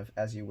can kind of,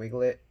 as you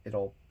wiggle it,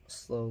 it'll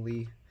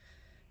slowly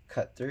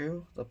cut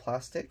through the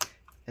plastic,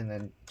 and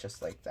then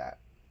just like that.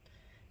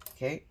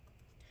 Okay,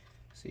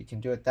 so you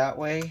can do it that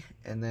way,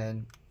 and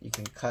then you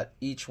can cut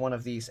each one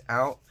of these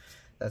out.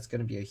 That's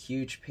going to be a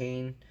huge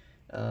pain.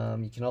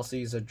 You can also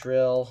use a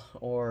drill,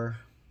 or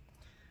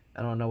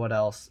I don't know what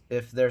else.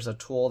 If there's a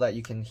tool that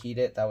you can heat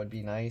it, that would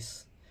be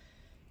nice.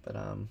 But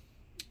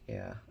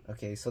yeah,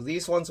 okay, so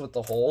these ones with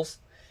the holes,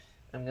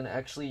 I'm gonna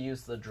actually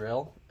use the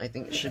drill. I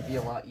think it should be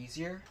a lot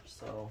easier.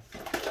 So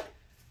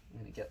I'm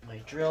gonna get my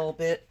drill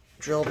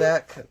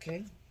back,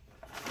 okay.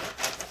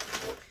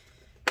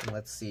 And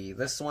let's see,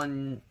 this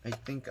one, I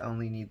think I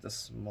only need the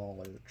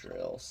smaller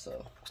drill,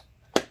 so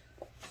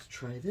let's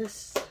try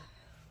this.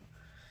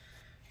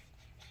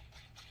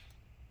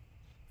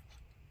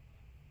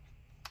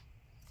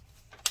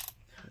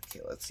 Okay,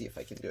 let's see if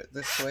I can do it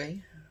this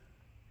way.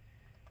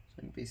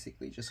 So I'm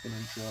basically just going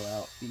to drill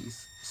out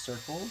these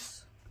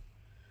circles.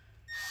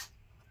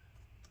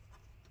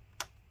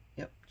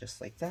 Yep,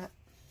 just like that.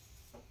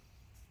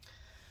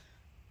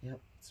 Yep,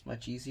 it's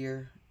much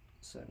easier.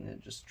 So I'm going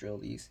to just drill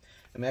these.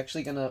 I'm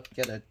actually going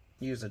to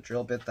use a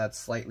drill bit that's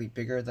slightly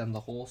bigger than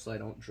the hole so I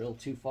don't drill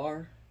too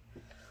far.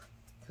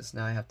 Because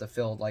now I have to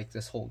fill like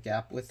this whole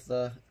gap with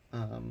the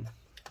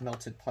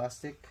melted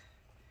plastic.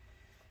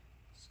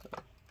 So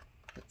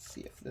let's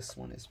see if this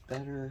one is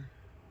better.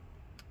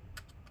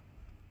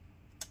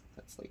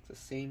 That's like the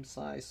same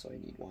size, so I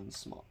need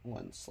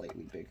one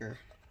slightly bigger.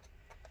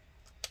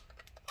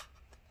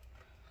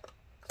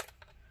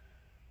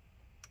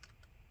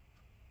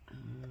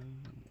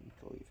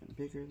 Go even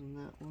bigger than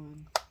that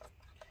one.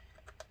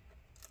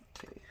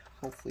 Okay,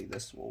 hopefully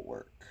this will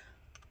work.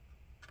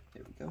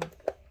 There we go.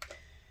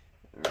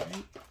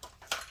 Alright.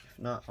 If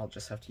not, I'll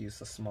just have to use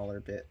the smaller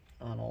bit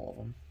on all of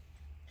them.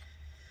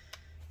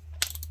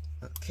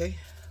 Okay,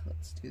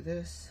 let's do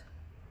this.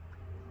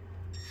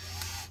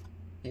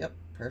 Yep,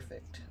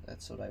 Perfect.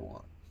 That's what I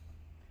want.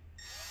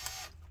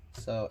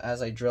 So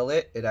as I drill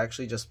it, it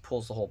actually just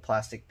pulls the whole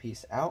plastic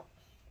piece out.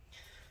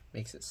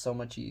 Makes it so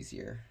much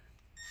easier.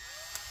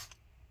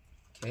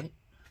 Okay.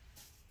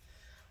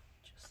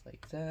 Just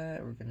like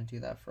that. We're going to do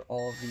that for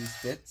all of these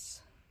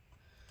bits.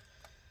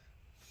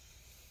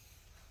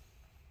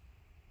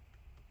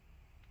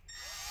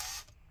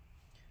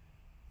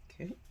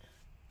 Okay.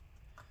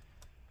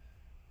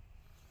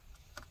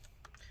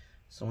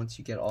 So once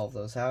you get all of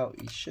those out,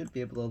 you should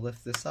be able to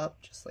lift this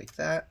up just like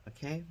that,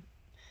 okay?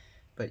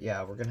 But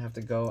yeah, we're gonna have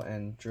to go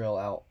and drill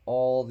out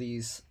all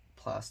these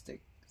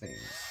plastic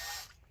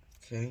things,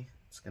 okay?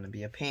 It's gonna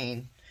be a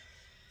pain.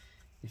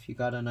 If you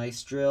got a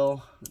nice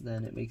drill,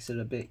 then it makes it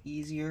a bit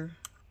easier.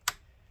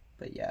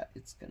 But yeah,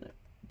 it's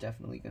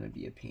definitely gonna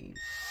be a pain.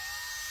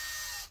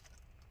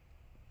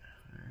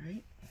 All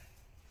right.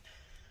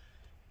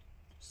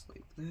 Just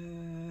like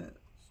that.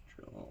 Let's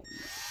drill all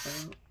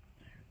these out.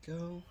 There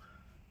we go.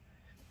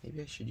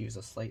 Maybe I should use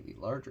a slightly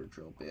larger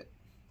drill bit.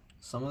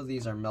 Some of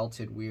these are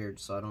melted weird,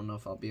 so I don't know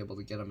if I'll be able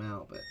to get them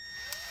out, but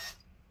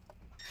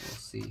we'll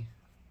see.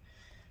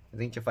 I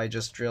think if I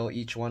just drill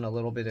each one a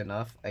little bit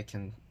enough, I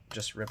can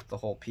just rip the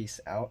whole piece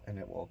out and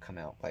it will come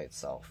out by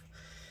itself.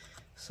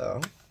 So,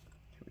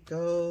 here we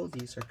go.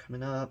 These are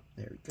coming up.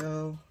 There we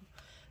go.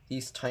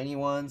 These tiny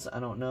ones, I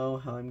don't know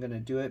how I'm going to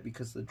do it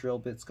because the drill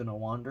bit's going to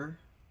wander.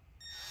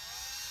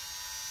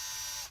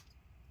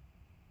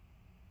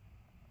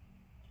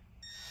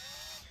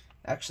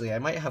 Actually, I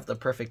might have the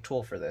perfect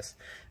tool for this.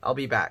 I'll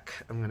be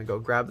back. I'm going to go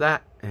grab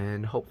that,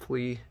 and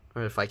hopefully,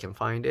 or if I can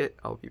find it,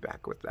 I'll be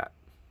back with that.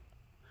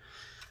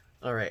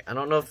 Alright, I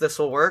don't know if this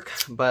will work,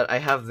 but I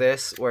have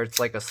this where it's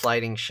like a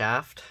sliding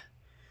shaft.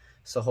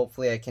 So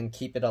hopefully I can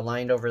keep it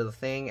aligned over the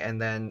thing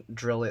and then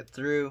drill it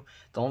through.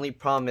 The only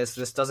problem is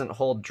this doesn't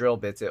hold drill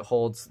bits, it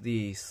holds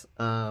these.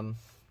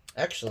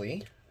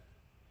 Actually,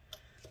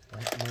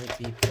 that might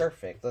be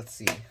perfect. Let's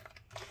see.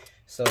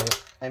 So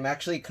I'm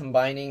actually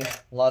combining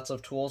lots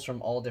of tools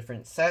from all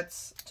different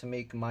sets to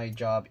make my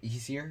job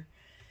easier.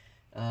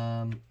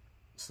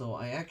 So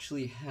I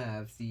actually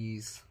have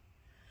these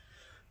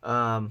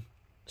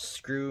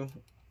screw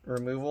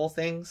removal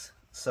things.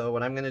 So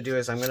what I'm going to do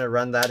is I'm going to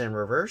run that in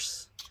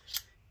reverse,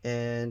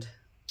 and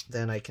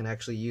then I can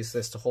actually use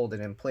this to hold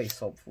it in place,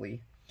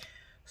 hopefully.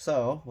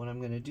 So what I'm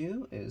going to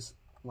do is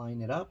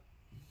line it up,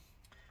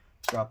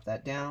 drop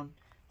that down,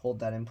 hold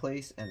that in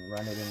place, and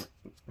run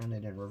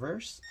it in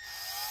reverse.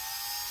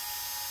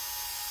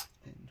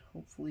 And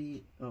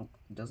hopefully, oh,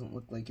 it doesn't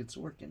look like it's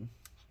working.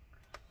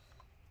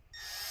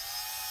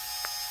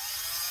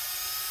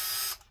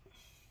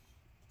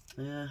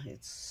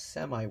 It's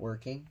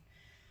semi-working.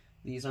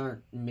 These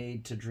aren't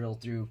made to drill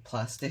through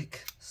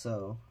plastic,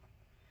 so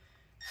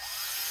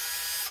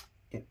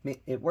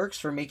it works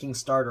for making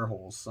starter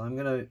holes. So I'm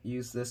gonna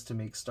use this to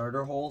make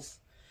starter holes.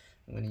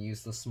 I'm gonna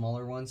use the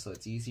smaller one so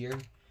it's easier.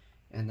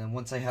 And then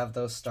once I have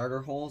those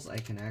starter holes, I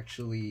can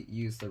actually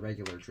use the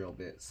regular drill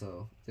bit.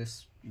 So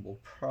this will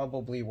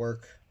probably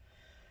work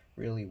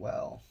really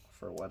well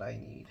for what I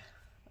need,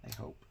 I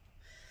hope.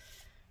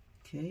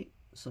 Okay,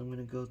 so I'm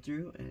going to go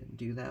through and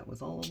do that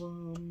with all of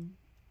them.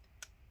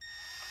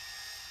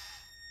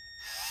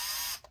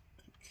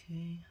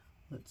 Okay,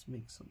 let's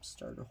make some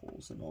starter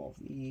holes in all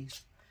of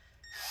these.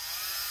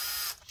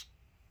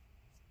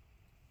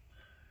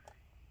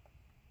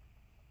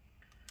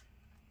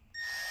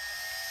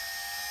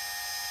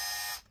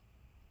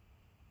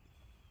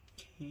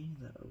 Okay,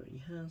 that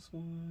already has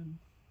one.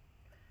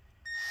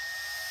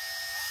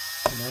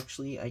 And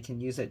actually, I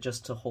can use it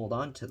just to hold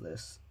on to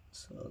this,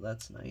 so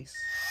that's nice.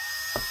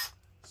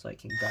 So I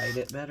can guide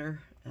it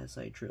better as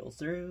I drill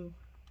through.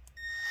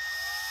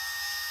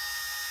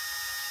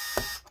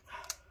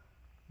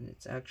 And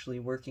it's actually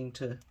working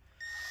to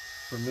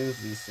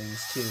remove these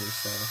things too,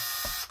 so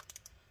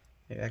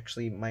I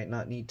actually might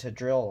not need to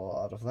drill a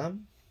lot of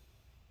them.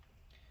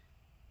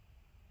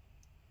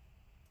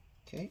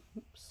 Okay,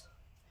 oops.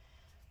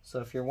 So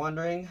if you're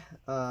wondering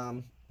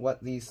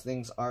what these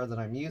things are that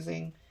I'm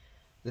using,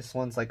 this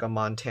one's like a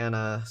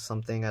Montana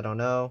something, I don't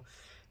know.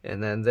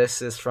 And then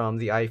this is from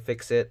the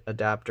iFixit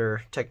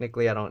adapter.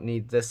 Technically, I don't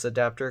need this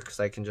adapter because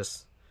I can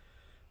just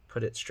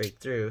put it straight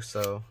through.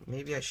 So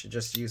maybe I should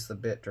just use the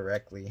bit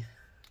directly.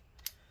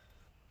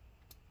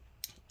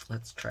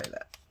 Let's try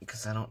that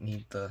because I don't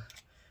need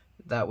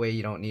that way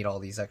you don't need all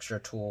these extra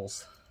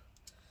tools.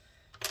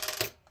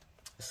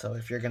 So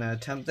if you're going to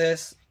attempt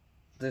this,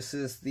 this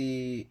is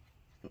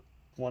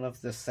one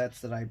of the sets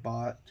that I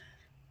bought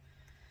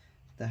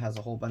that has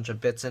a whole bunch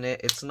of bits in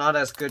it. It's not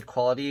as good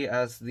quality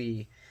as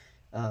the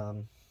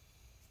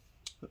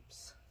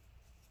oops.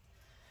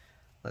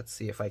 Let's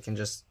see if I can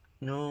just,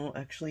 no,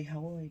 actually, how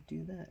will I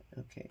do that?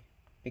 Okay,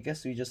 I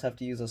guess we just have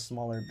to use a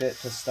smaller bit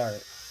to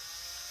start.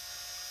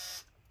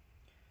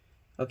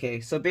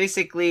 Okay, so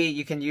basically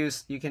you can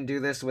do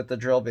this with the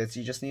drill bits.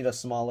 You just need a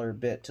smaller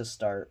bit to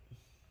start.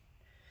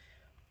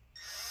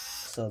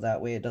 So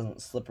that way it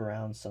doesn't slip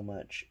around so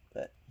much,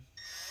 but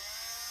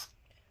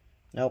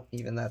nope,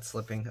 even that's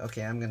slipping.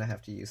 Okay, I'm gonna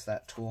have to use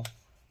that tool.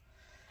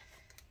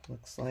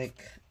 Looks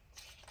like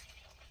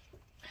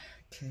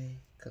Okay,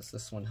 because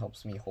this one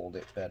helps me hold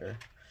it better.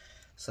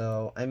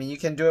 So, I mean, you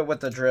can do it with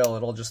the drill,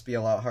 it'll just be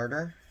a lot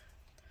harder.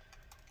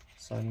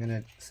 So I'm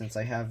gonna, since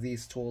I have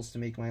these tools to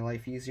make my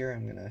life easier,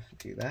 I'm gonna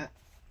do that.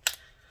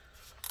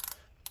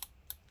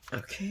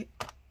 Okay.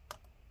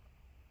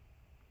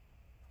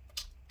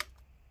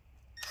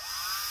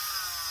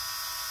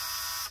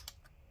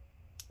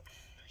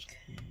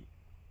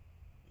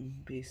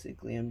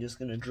 Basically, I'm just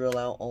gonna drill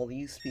out all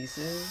these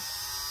pieces.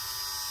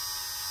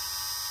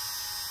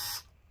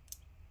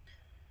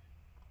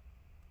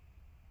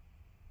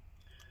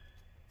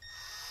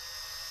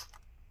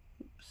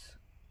 Oops.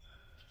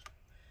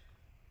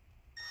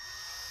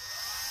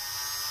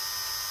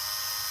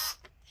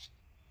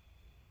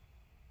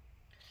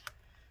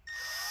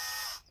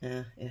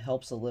 Yeah, it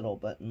helps a little,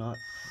 but not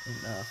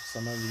enough.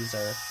 Some of these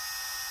are...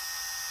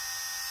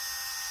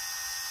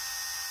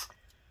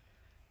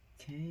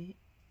 Okay.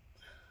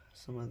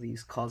 Some of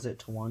these cause it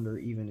to wander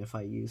even if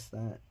I use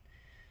that.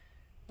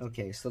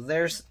 Okay, so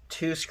there's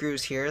 2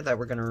 screws here that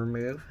we're going to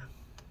remove.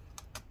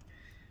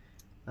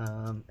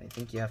 I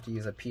think you have to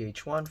use a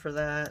pH1 for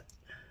that.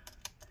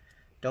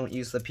 Don't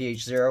use the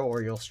pH0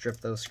 or you'll strip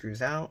those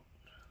screws out.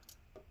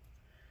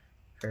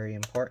 Very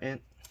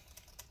important.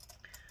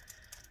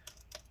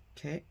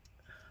 Okay.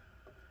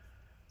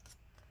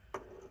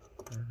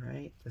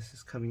 Alright, this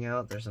is coming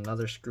out. There's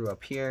another screw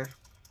up here.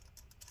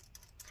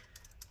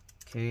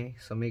 Okay,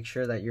 so make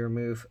sure that you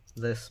remove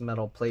this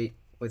metal plate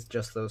with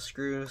just those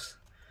screws.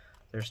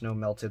 There's no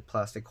melted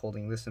plastic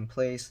holding this in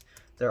place.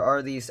 There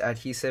are these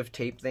adhesive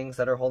tape things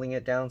that are holding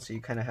it down, so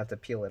you kind of have to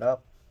peel it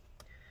up.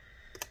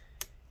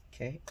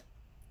 Okay.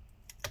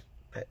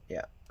 But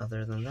yeah,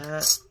 other than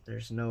that,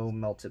 there's no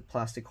melted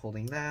plastic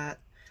holding that.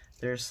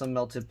 There's some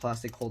melted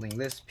plastic holding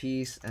this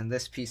piece, and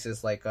this piece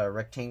is like a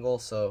rectangle,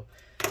 so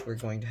we're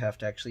going to have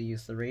to actually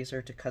use the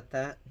razor to cut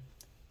that.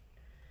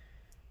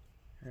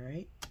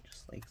 Alright,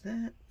 just like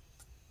that.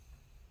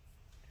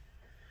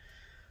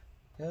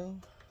 Go.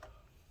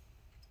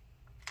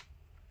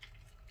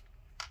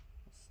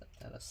 Set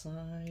that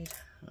aside.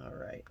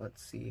 Alright,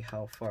 let's see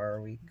how far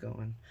are we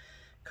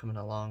coming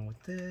along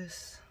with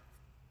this.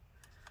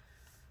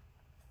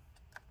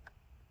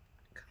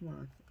 Come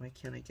on, why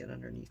can't I get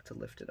underneath to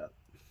lift it up?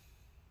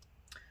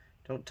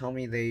 Don't tell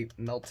me they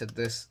melted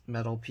this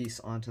metal piece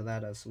onto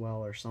that as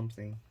well or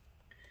something.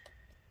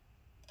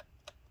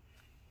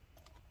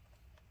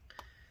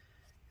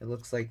 It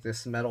looks like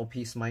this metal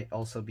piece might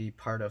also be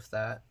part of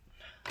that.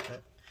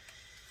 But,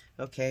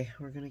 okay,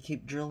 we're gonna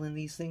keep drilling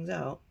these things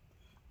out.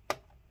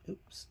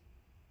 Oops.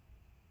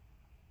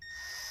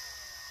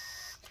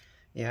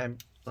 Yeah,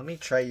 let me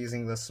try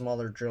using the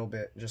smaller drill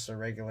bit, just a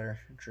regular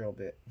drill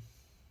bit.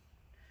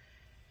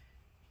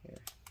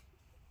 Here.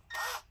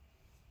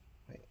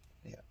 Wait,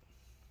 yeah.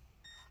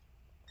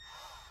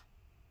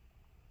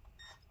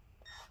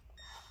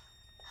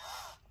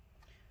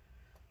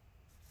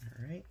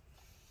 Alright.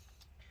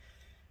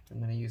 I'm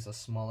going to use a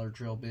smaller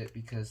drill bit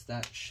because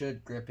that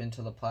should grip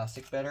into the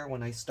plastic better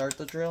when I start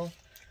the drill.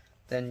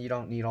 Then you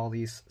don't need all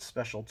these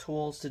special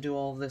tools to do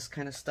all of this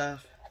kind of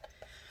stuff.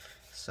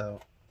 So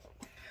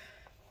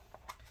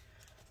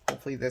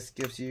hopefully this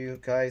gives you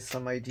guys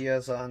some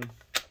ideas on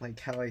like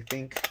how I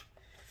think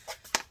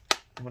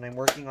when I'm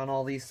working on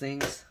all these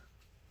things.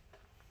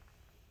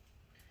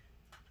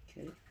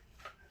 Okay.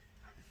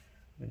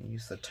 I'm going to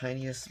use the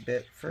tiniest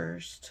bit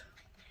first.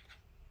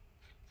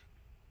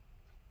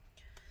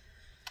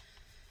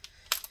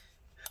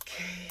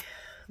 Okay,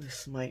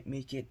 this might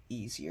make it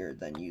easier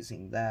than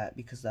using that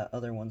because that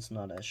other one's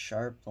not as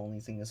sharp. The only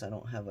thing is I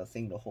don't have a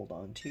thing to hold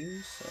on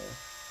to, so...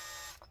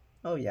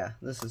 Oh yeah,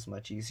 this is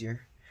much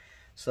easier.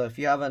 So if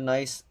you have a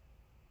nice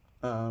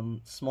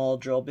small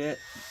drill bit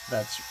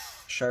that's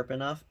sharp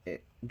enough,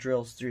 it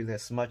drills through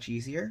this much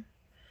easier.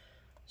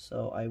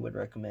 So I would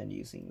recommend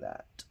using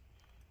that.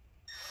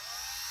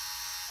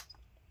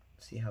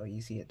 See how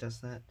easy it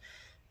does that?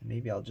 And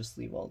maybe I'll just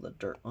leave all the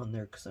dirt on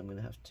there because I'm going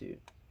to have to...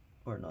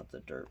 Or not the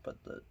dirt, but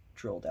the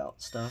drilled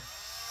out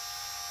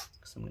stuff.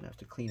 Because I'm going to have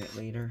to clean it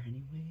later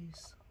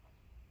anyways.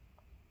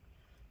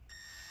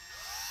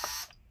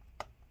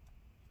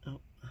 Oh,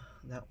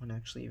 that one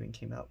actually even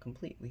came out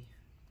completely.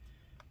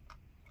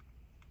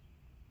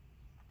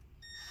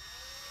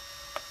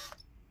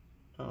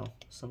 Oh,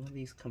 some of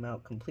these come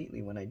out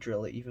completely when I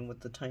drill it, even with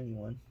the tiny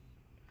one.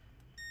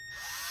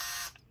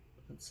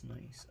 That's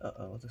nice.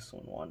 Uh-oh, this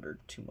one wandered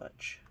too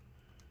much.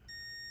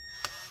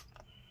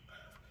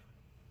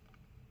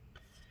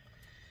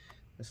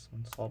 This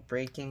one's all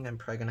breaking. I'm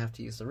probably gonna have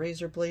to use the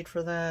razor blade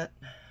for that.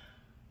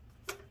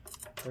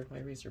 Where'd my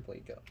razor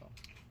blade go? Oh.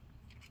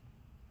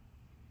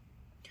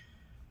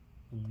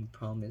 Only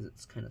problem is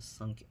it's kind of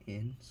sunk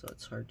in, so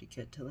it's hard to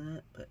get to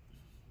that, but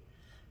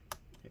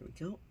there we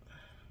go.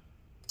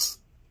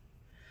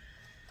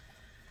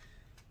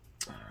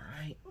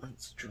 Alright,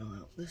 let's drill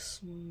out this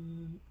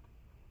one.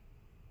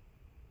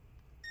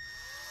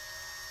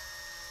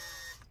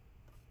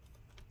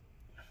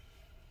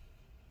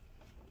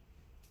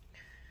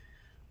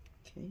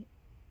 Okay.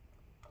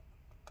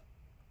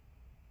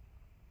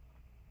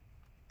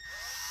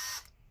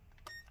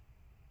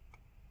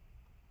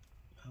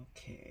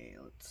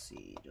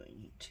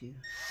 too.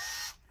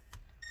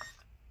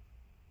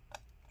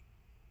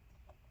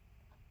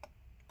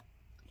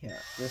 Yeah,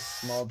 this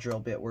small drill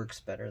bit works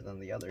better than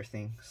the other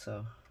thing,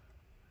 so.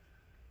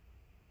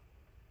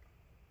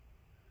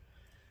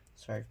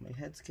 Sorry if my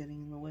head's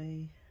getting in the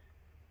way.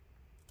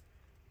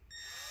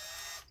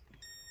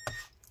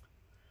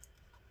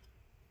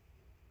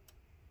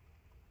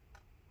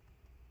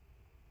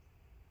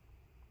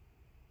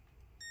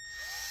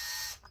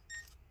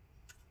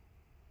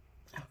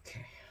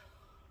 Okay.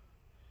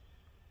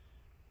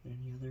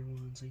 Any other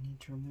ones I need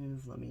to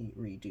remove? Let me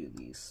redo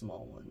these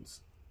small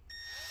ones.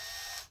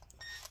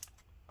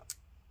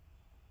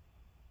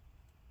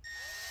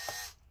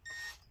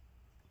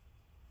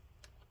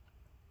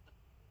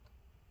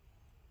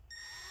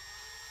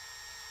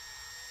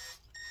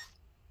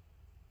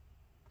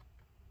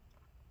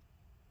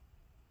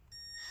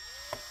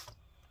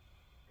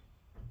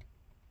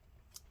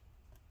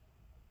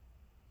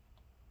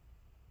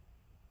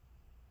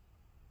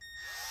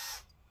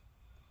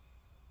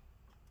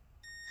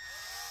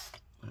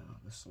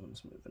 This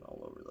one's moving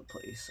all over the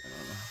place. I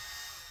don't know.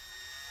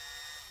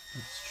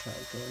 Let's try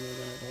going at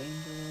that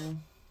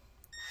angle.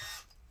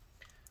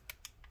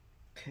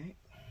 Okay.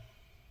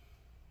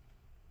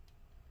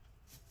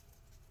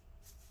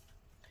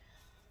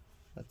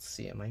 Let's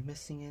see, am I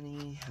missing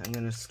any? I'm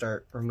going to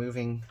start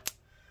removing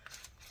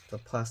the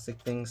plastic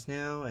things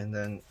now, and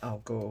then I'll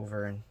go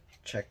over and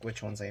check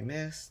which ones I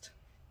missed.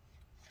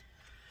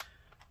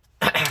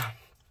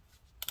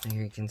 And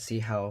here you can see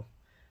how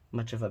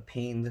much of a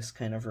pain this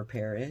kind of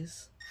repair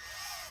is.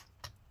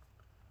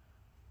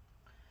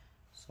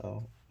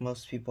 So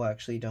most people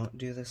actually don't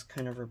do this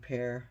kind of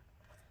repair.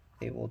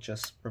 They will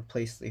just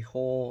replace the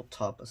whole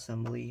top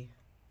assembly.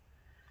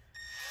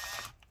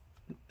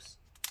 Oops.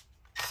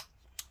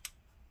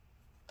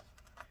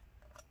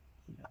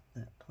 Got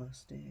that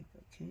plastic,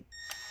 okay.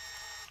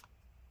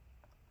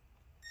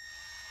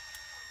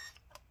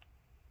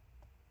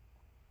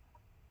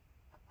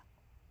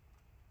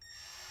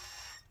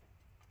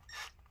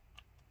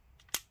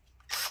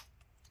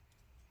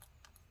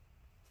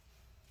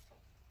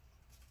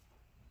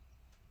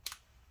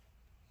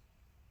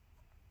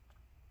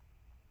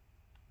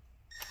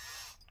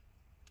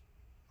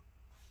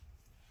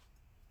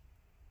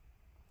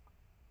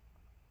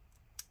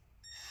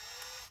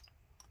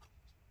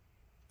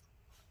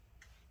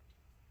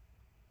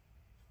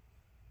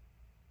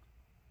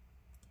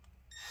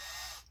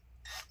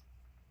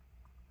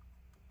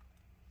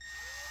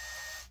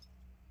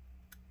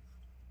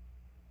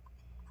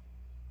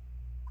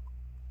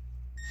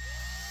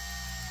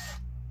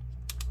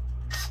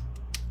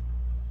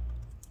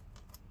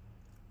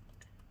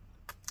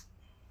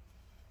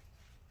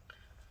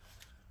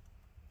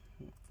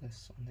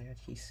 This one, the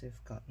adhesive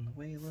got in the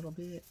way a little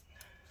bit.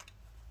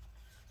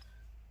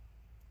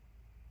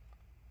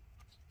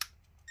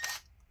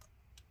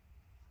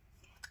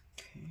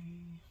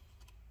 Okay.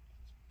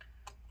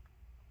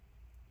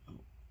 Oh.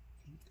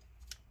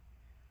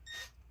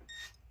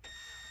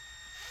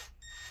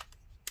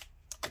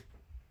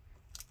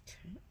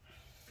 Okay.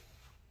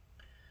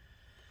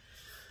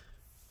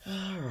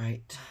 All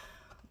right.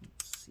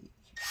 Let's see.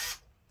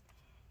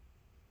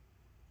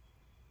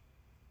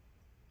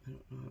 I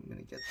don't know, I'm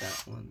gonna get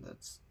that one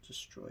that's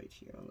destroyed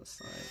here on the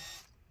side.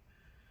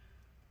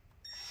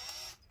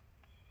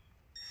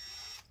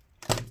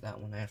 That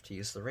one I have to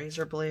use the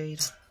razor blade.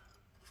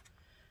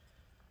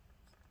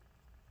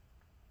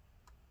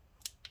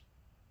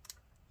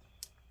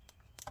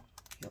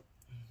 Yep.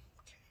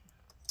 Okay.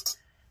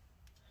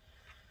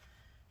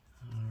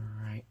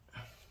 All right.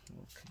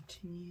 We'll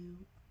continue.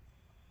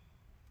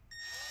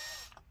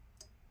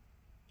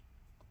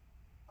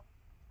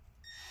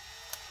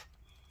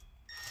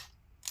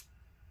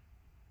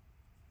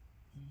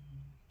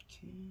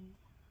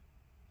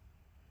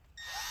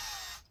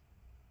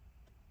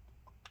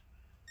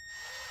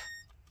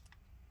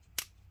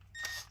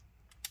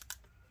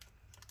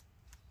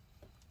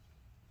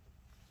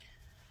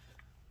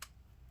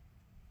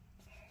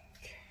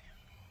 Okay.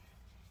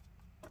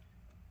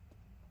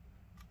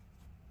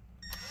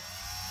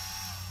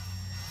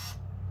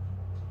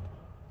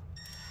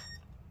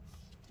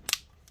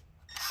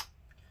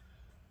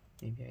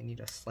 Maybe I need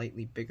a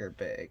slightly bigger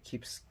bit. It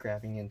keeps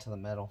grabbing into the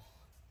metal.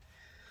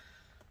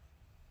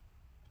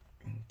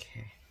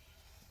 Okay.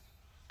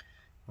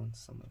 On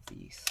some of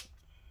these.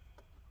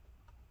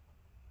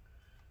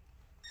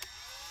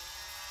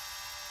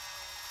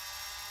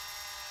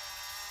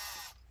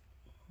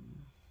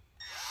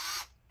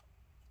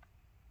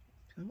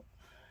 Go.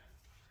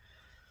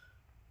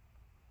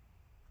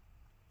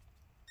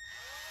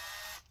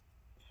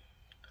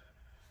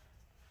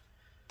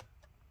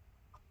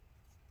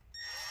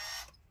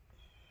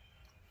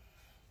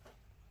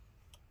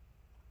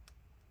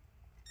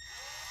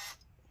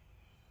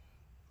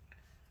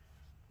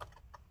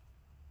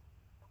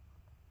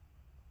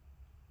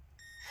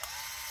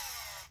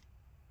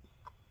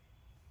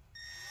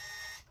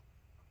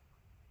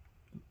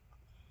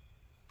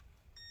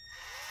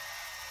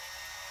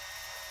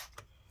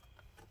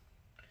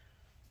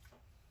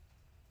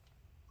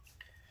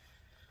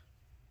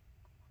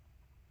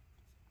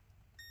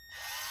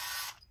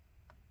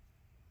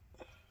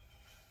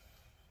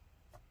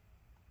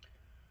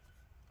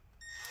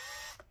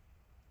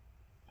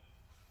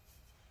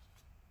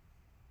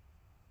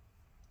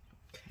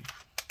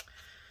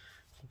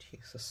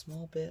 a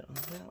small bit on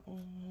that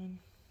one.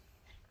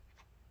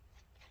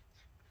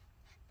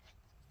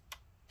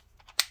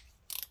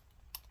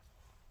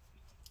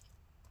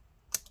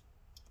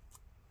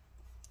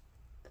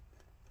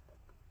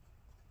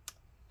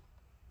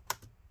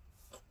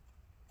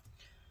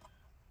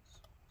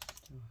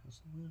 Still has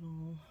a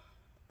little.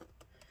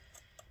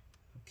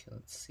 Okay,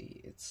 let's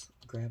see. It's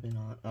grabbing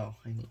on. Oh,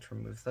 I need to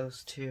remove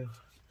those two.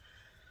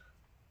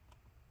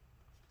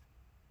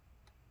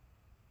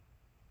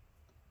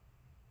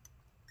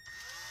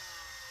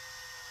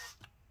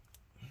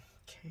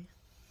 Okay.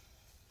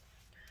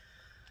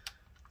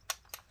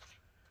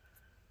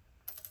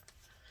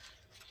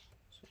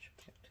 Switch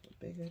back to the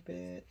bigger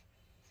bit.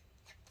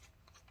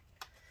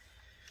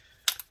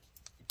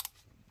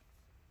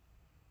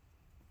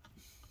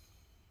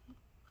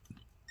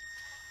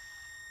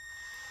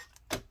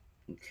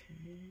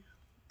 Okay.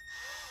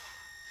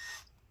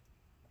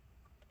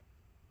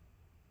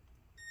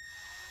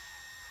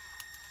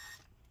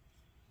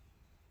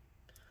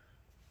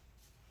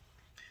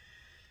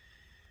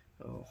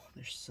 Oh,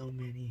 there's so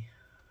many.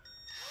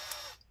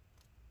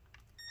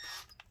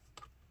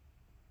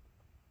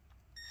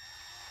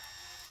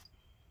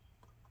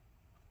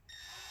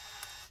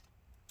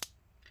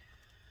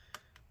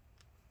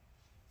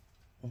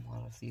 A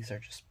lot of these are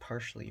just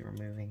partially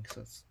removing,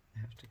 so I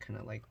have to kind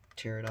of like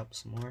tear it up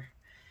some more.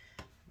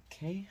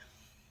 Okay.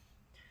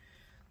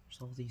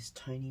 There's all these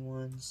tiny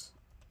ones.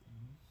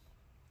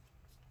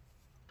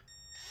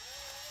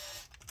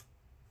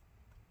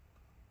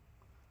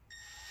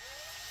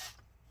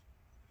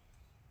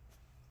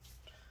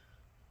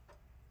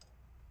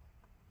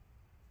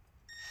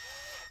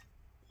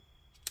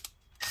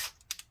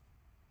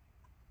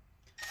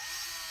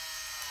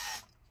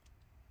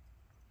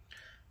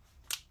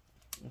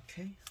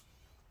 Okay.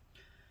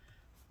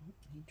 Oh,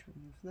 need to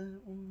remove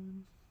that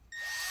one.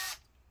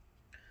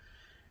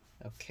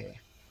 Okay.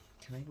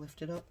 Can I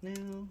lift it up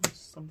now? Is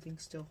something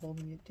still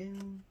holding it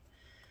down?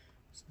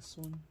 Is this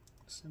one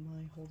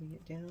semi holding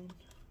it down?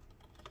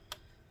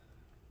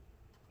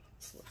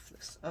 Let's lift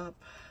this up.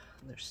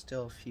 There's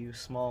still a few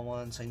small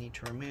ones I need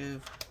to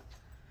remove.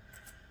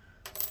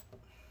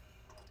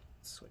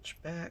 Switch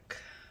back.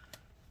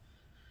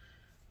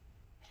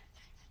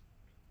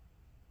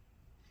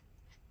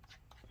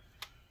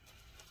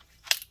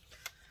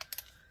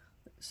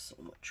 There's so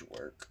much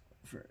work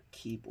for a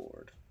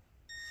keyboard.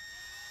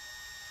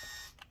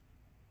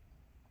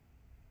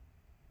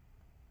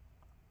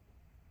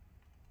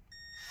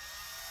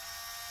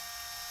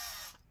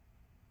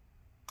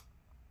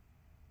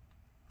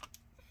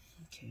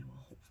 Okay,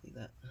 well, hopefully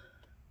that.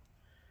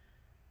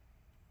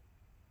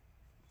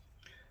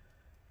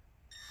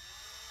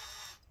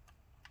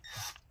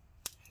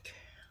 Okay.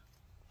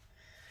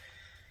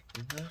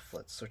 Enough.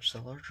 Let's switch the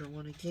larger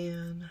one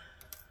again.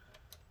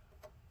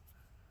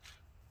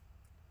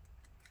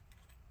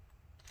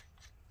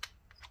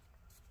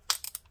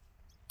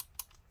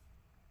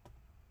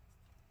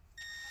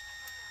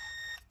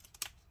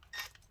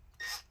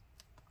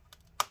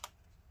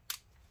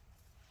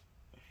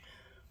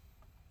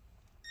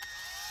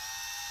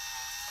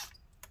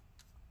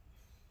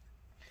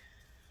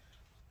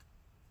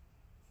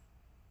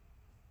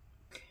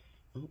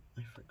 Oh,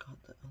 I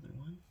forgot the other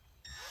one.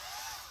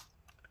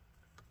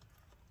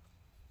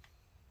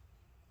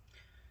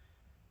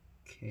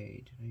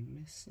 Okay, did I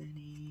miss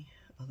any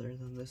other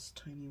than this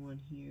tiny one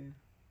here?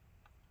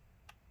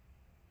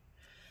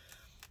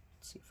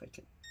 Let's see if I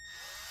can.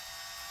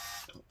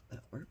 Oh, that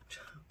worked.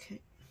 Okay.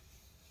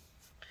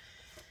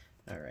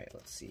 Alright,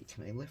 let's see.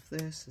 Can I lift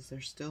this? Is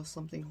there still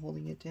something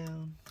holding it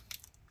down?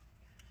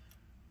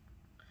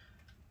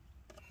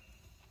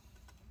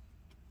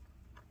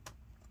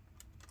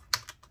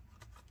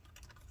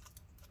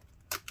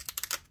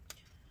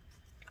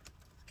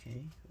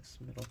 Okay, this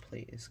middle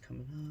plate is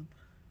coming up.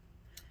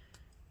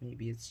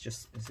 Maybe it's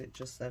just, is it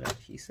just that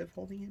adhesive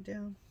holding it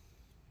down?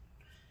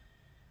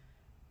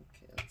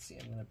 Okay, let's see,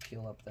 I'm going to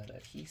peel up that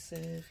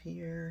adhesive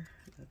here.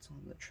 That's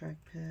on the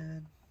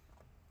trackpad.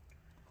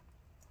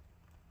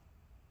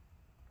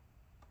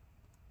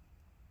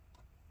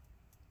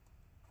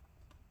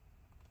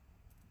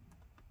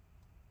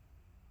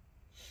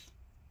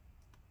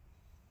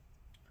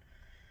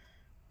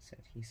 This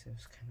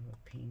adhesive's kind of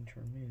a pain to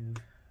remove.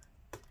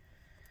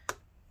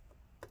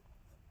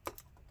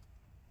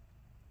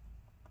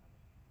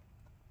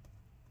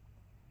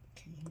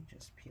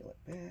 Just peel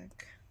it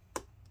back.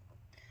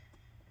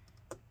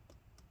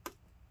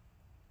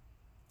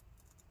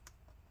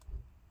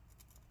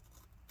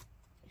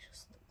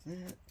 Just like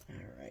that.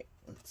 Alright,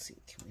 let's see.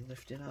 Can we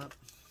lift it up?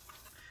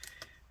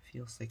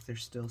 Feels like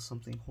there's still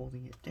something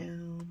holding it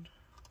down.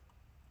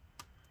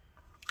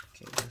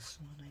 Okay, this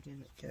one I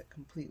didn't get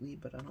completely,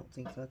 but I don't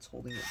think that's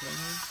holding it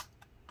down.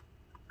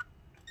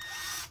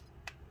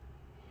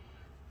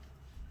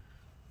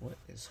 What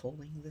is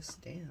holding this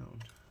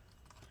down?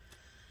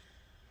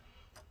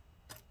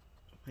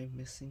 Am I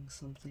missing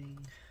something?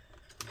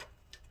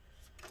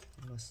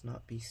 I must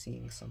not be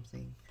seeing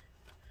something.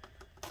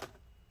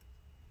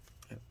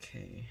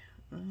 Okay,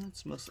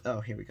 it's most. Oh,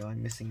 here we go.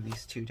 I'm missing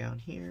these two down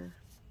here.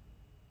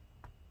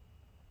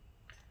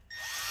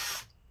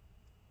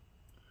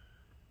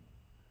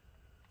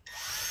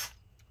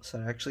 so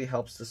it actually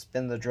helps to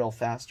spin the drill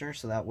faster,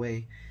 so that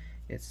way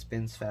it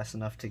spins fast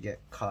enough to get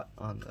caught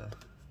on the...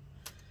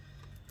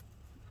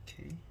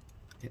 Okay,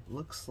 it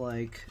looks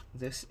like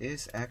this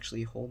is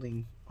actually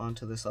holding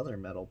onto this other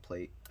metal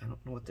plate. I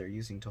don't know what they're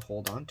using to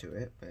hold onto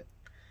it, but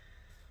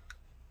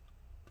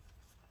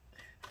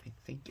I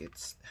think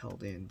it's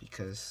held in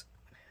because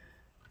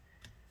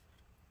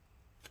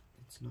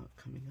it's not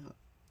coming up.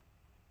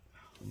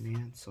 Oh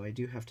man, so I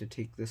do have to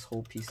take this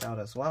whole piece out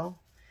as well.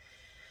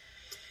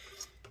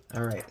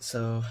 Alright,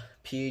 so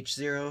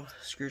PH0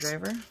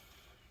 screwdriver.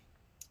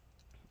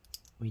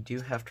 We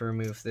do have to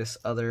remove this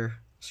other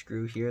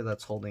screw here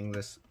that's holding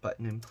this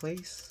button in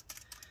place.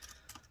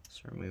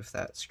 So remove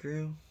that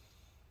screw.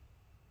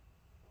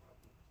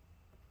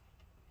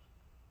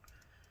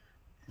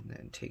 And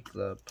then take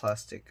the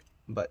plastic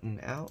button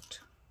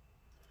out.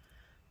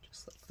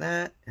 Just like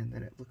that. And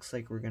then it looks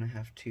like we're going to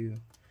have to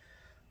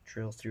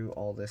drill through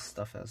all this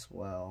stuff as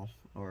well.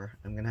 Or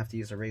I'm going to have to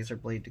use a razor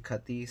blade to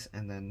cut these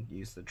and then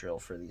use the drill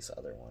for these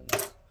other ones.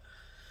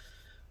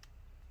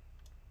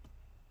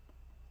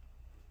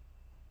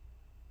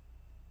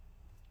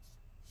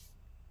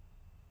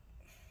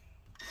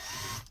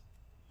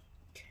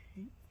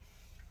 Okay.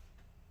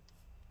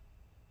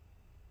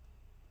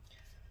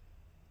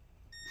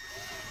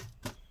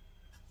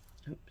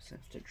 Oops, I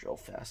have to drill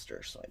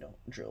faster so I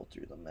don't drill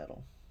through the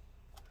metal.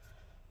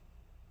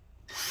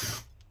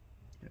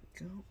 There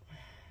we go.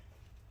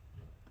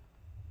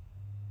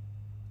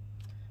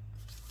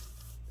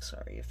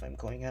 Sorry if I'm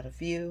going out of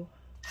view.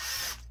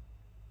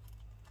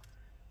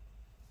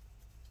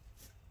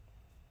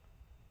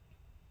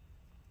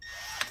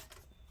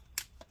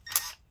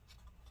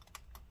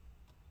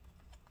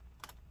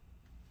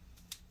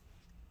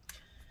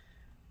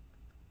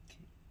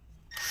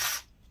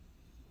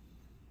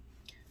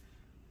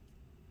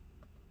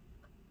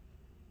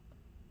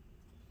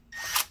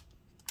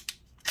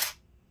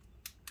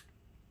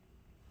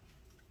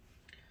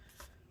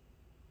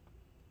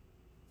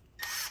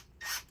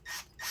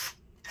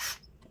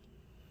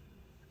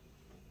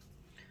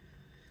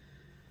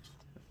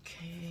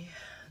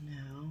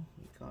 Now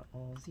we got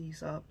all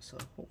these up, so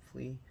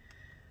hopefully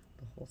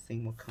the whole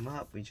thing will come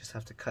up. We just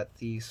have to cut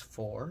these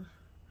 4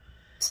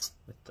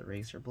 with the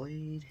razor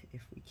blade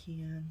if we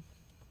can.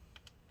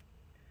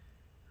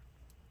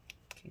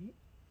 Okay,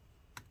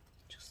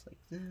 just like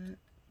that.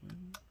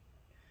 1,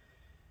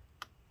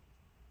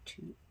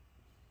 2.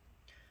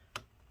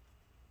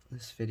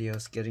 This video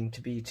is getting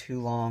to be too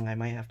long. I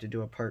might have to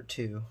do a part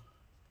 2.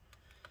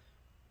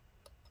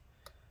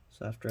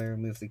 So after I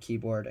remove the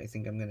keyboard, I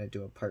think I'm going to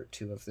do a part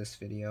 2 of this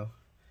video.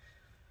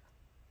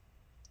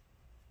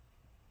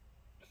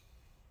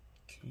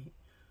 Okay.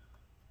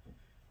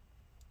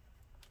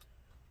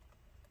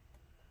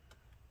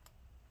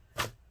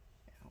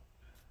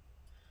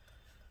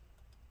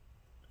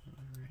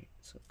 Alright,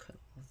 so cut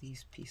all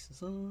these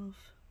pieces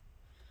off.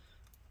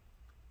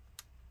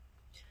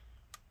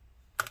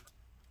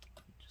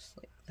 Just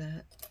like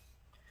that.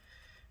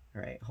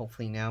 Alright,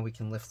 hopefully now we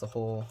can lift the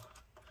whole...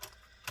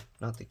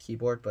 not the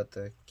keyboard, but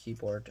the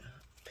keyboard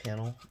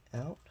panel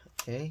out.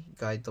 Okay,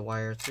 guide the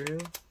wire through.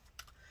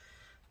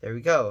 There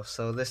we go.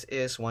 So this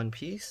is one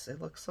piece, it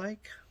looks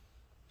like.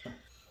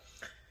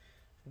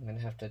 I'm going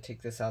to have to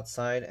take this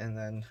outside and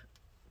then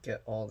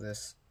get all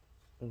this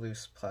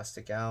loose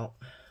plastic out.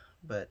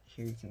 But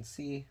here you can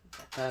see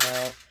that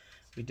out.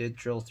 We did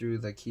drill through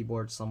the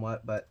keyboard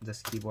somewhat, but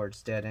this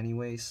keyboard's dead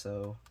anyway,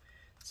 so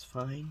it's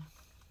fine.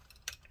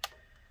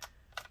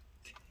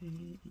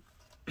 Okay.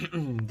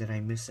 Did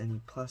I miss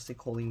any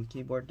plastic holding the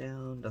keyboard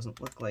down?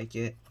 Doesn't look like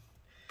it.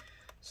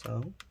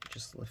 So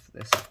just lift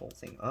this whole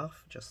thing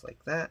off just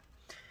like that.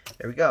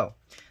 There we go.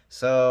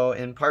 So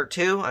in part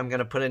 2, I'm going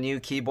to put a new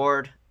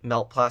keyboard,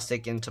 melt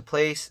plastic into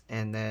place,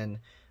 and then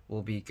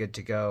we'll be good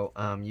to go.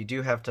 You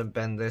do have to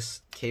bend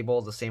this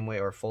cable the same way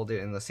or fold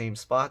it in the same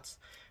spots.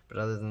 But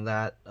other than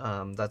that,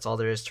 that's all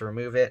there is to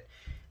remove it.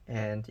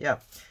 And yeah,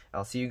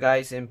 I'll see you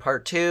guys in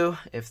part 2.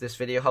 If this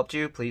video helped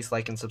you, please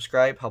like and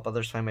subscribe. Help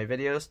others find my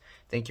videos.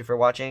 Thank you for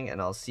watching,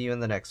 and I'll see you in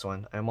the next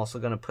one. I'm also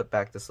going to put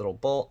back this little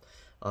bolt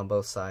on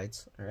both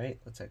sides. Alright,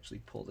 let's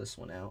actually pull this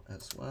one out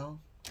as well.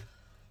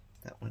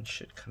 That one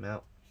should come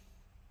out.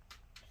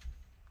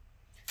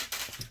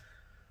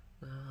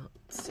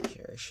 Let's see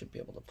here. I should be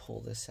able to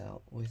pull this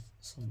out with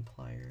some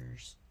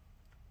pliers.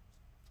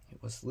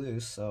 It was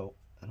loose, so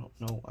I don't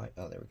know why.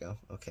 Oh, there we go.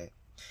 Okay.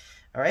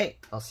 Alright,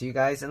 I'll see you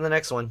guys in the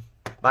next one.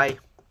 Bye.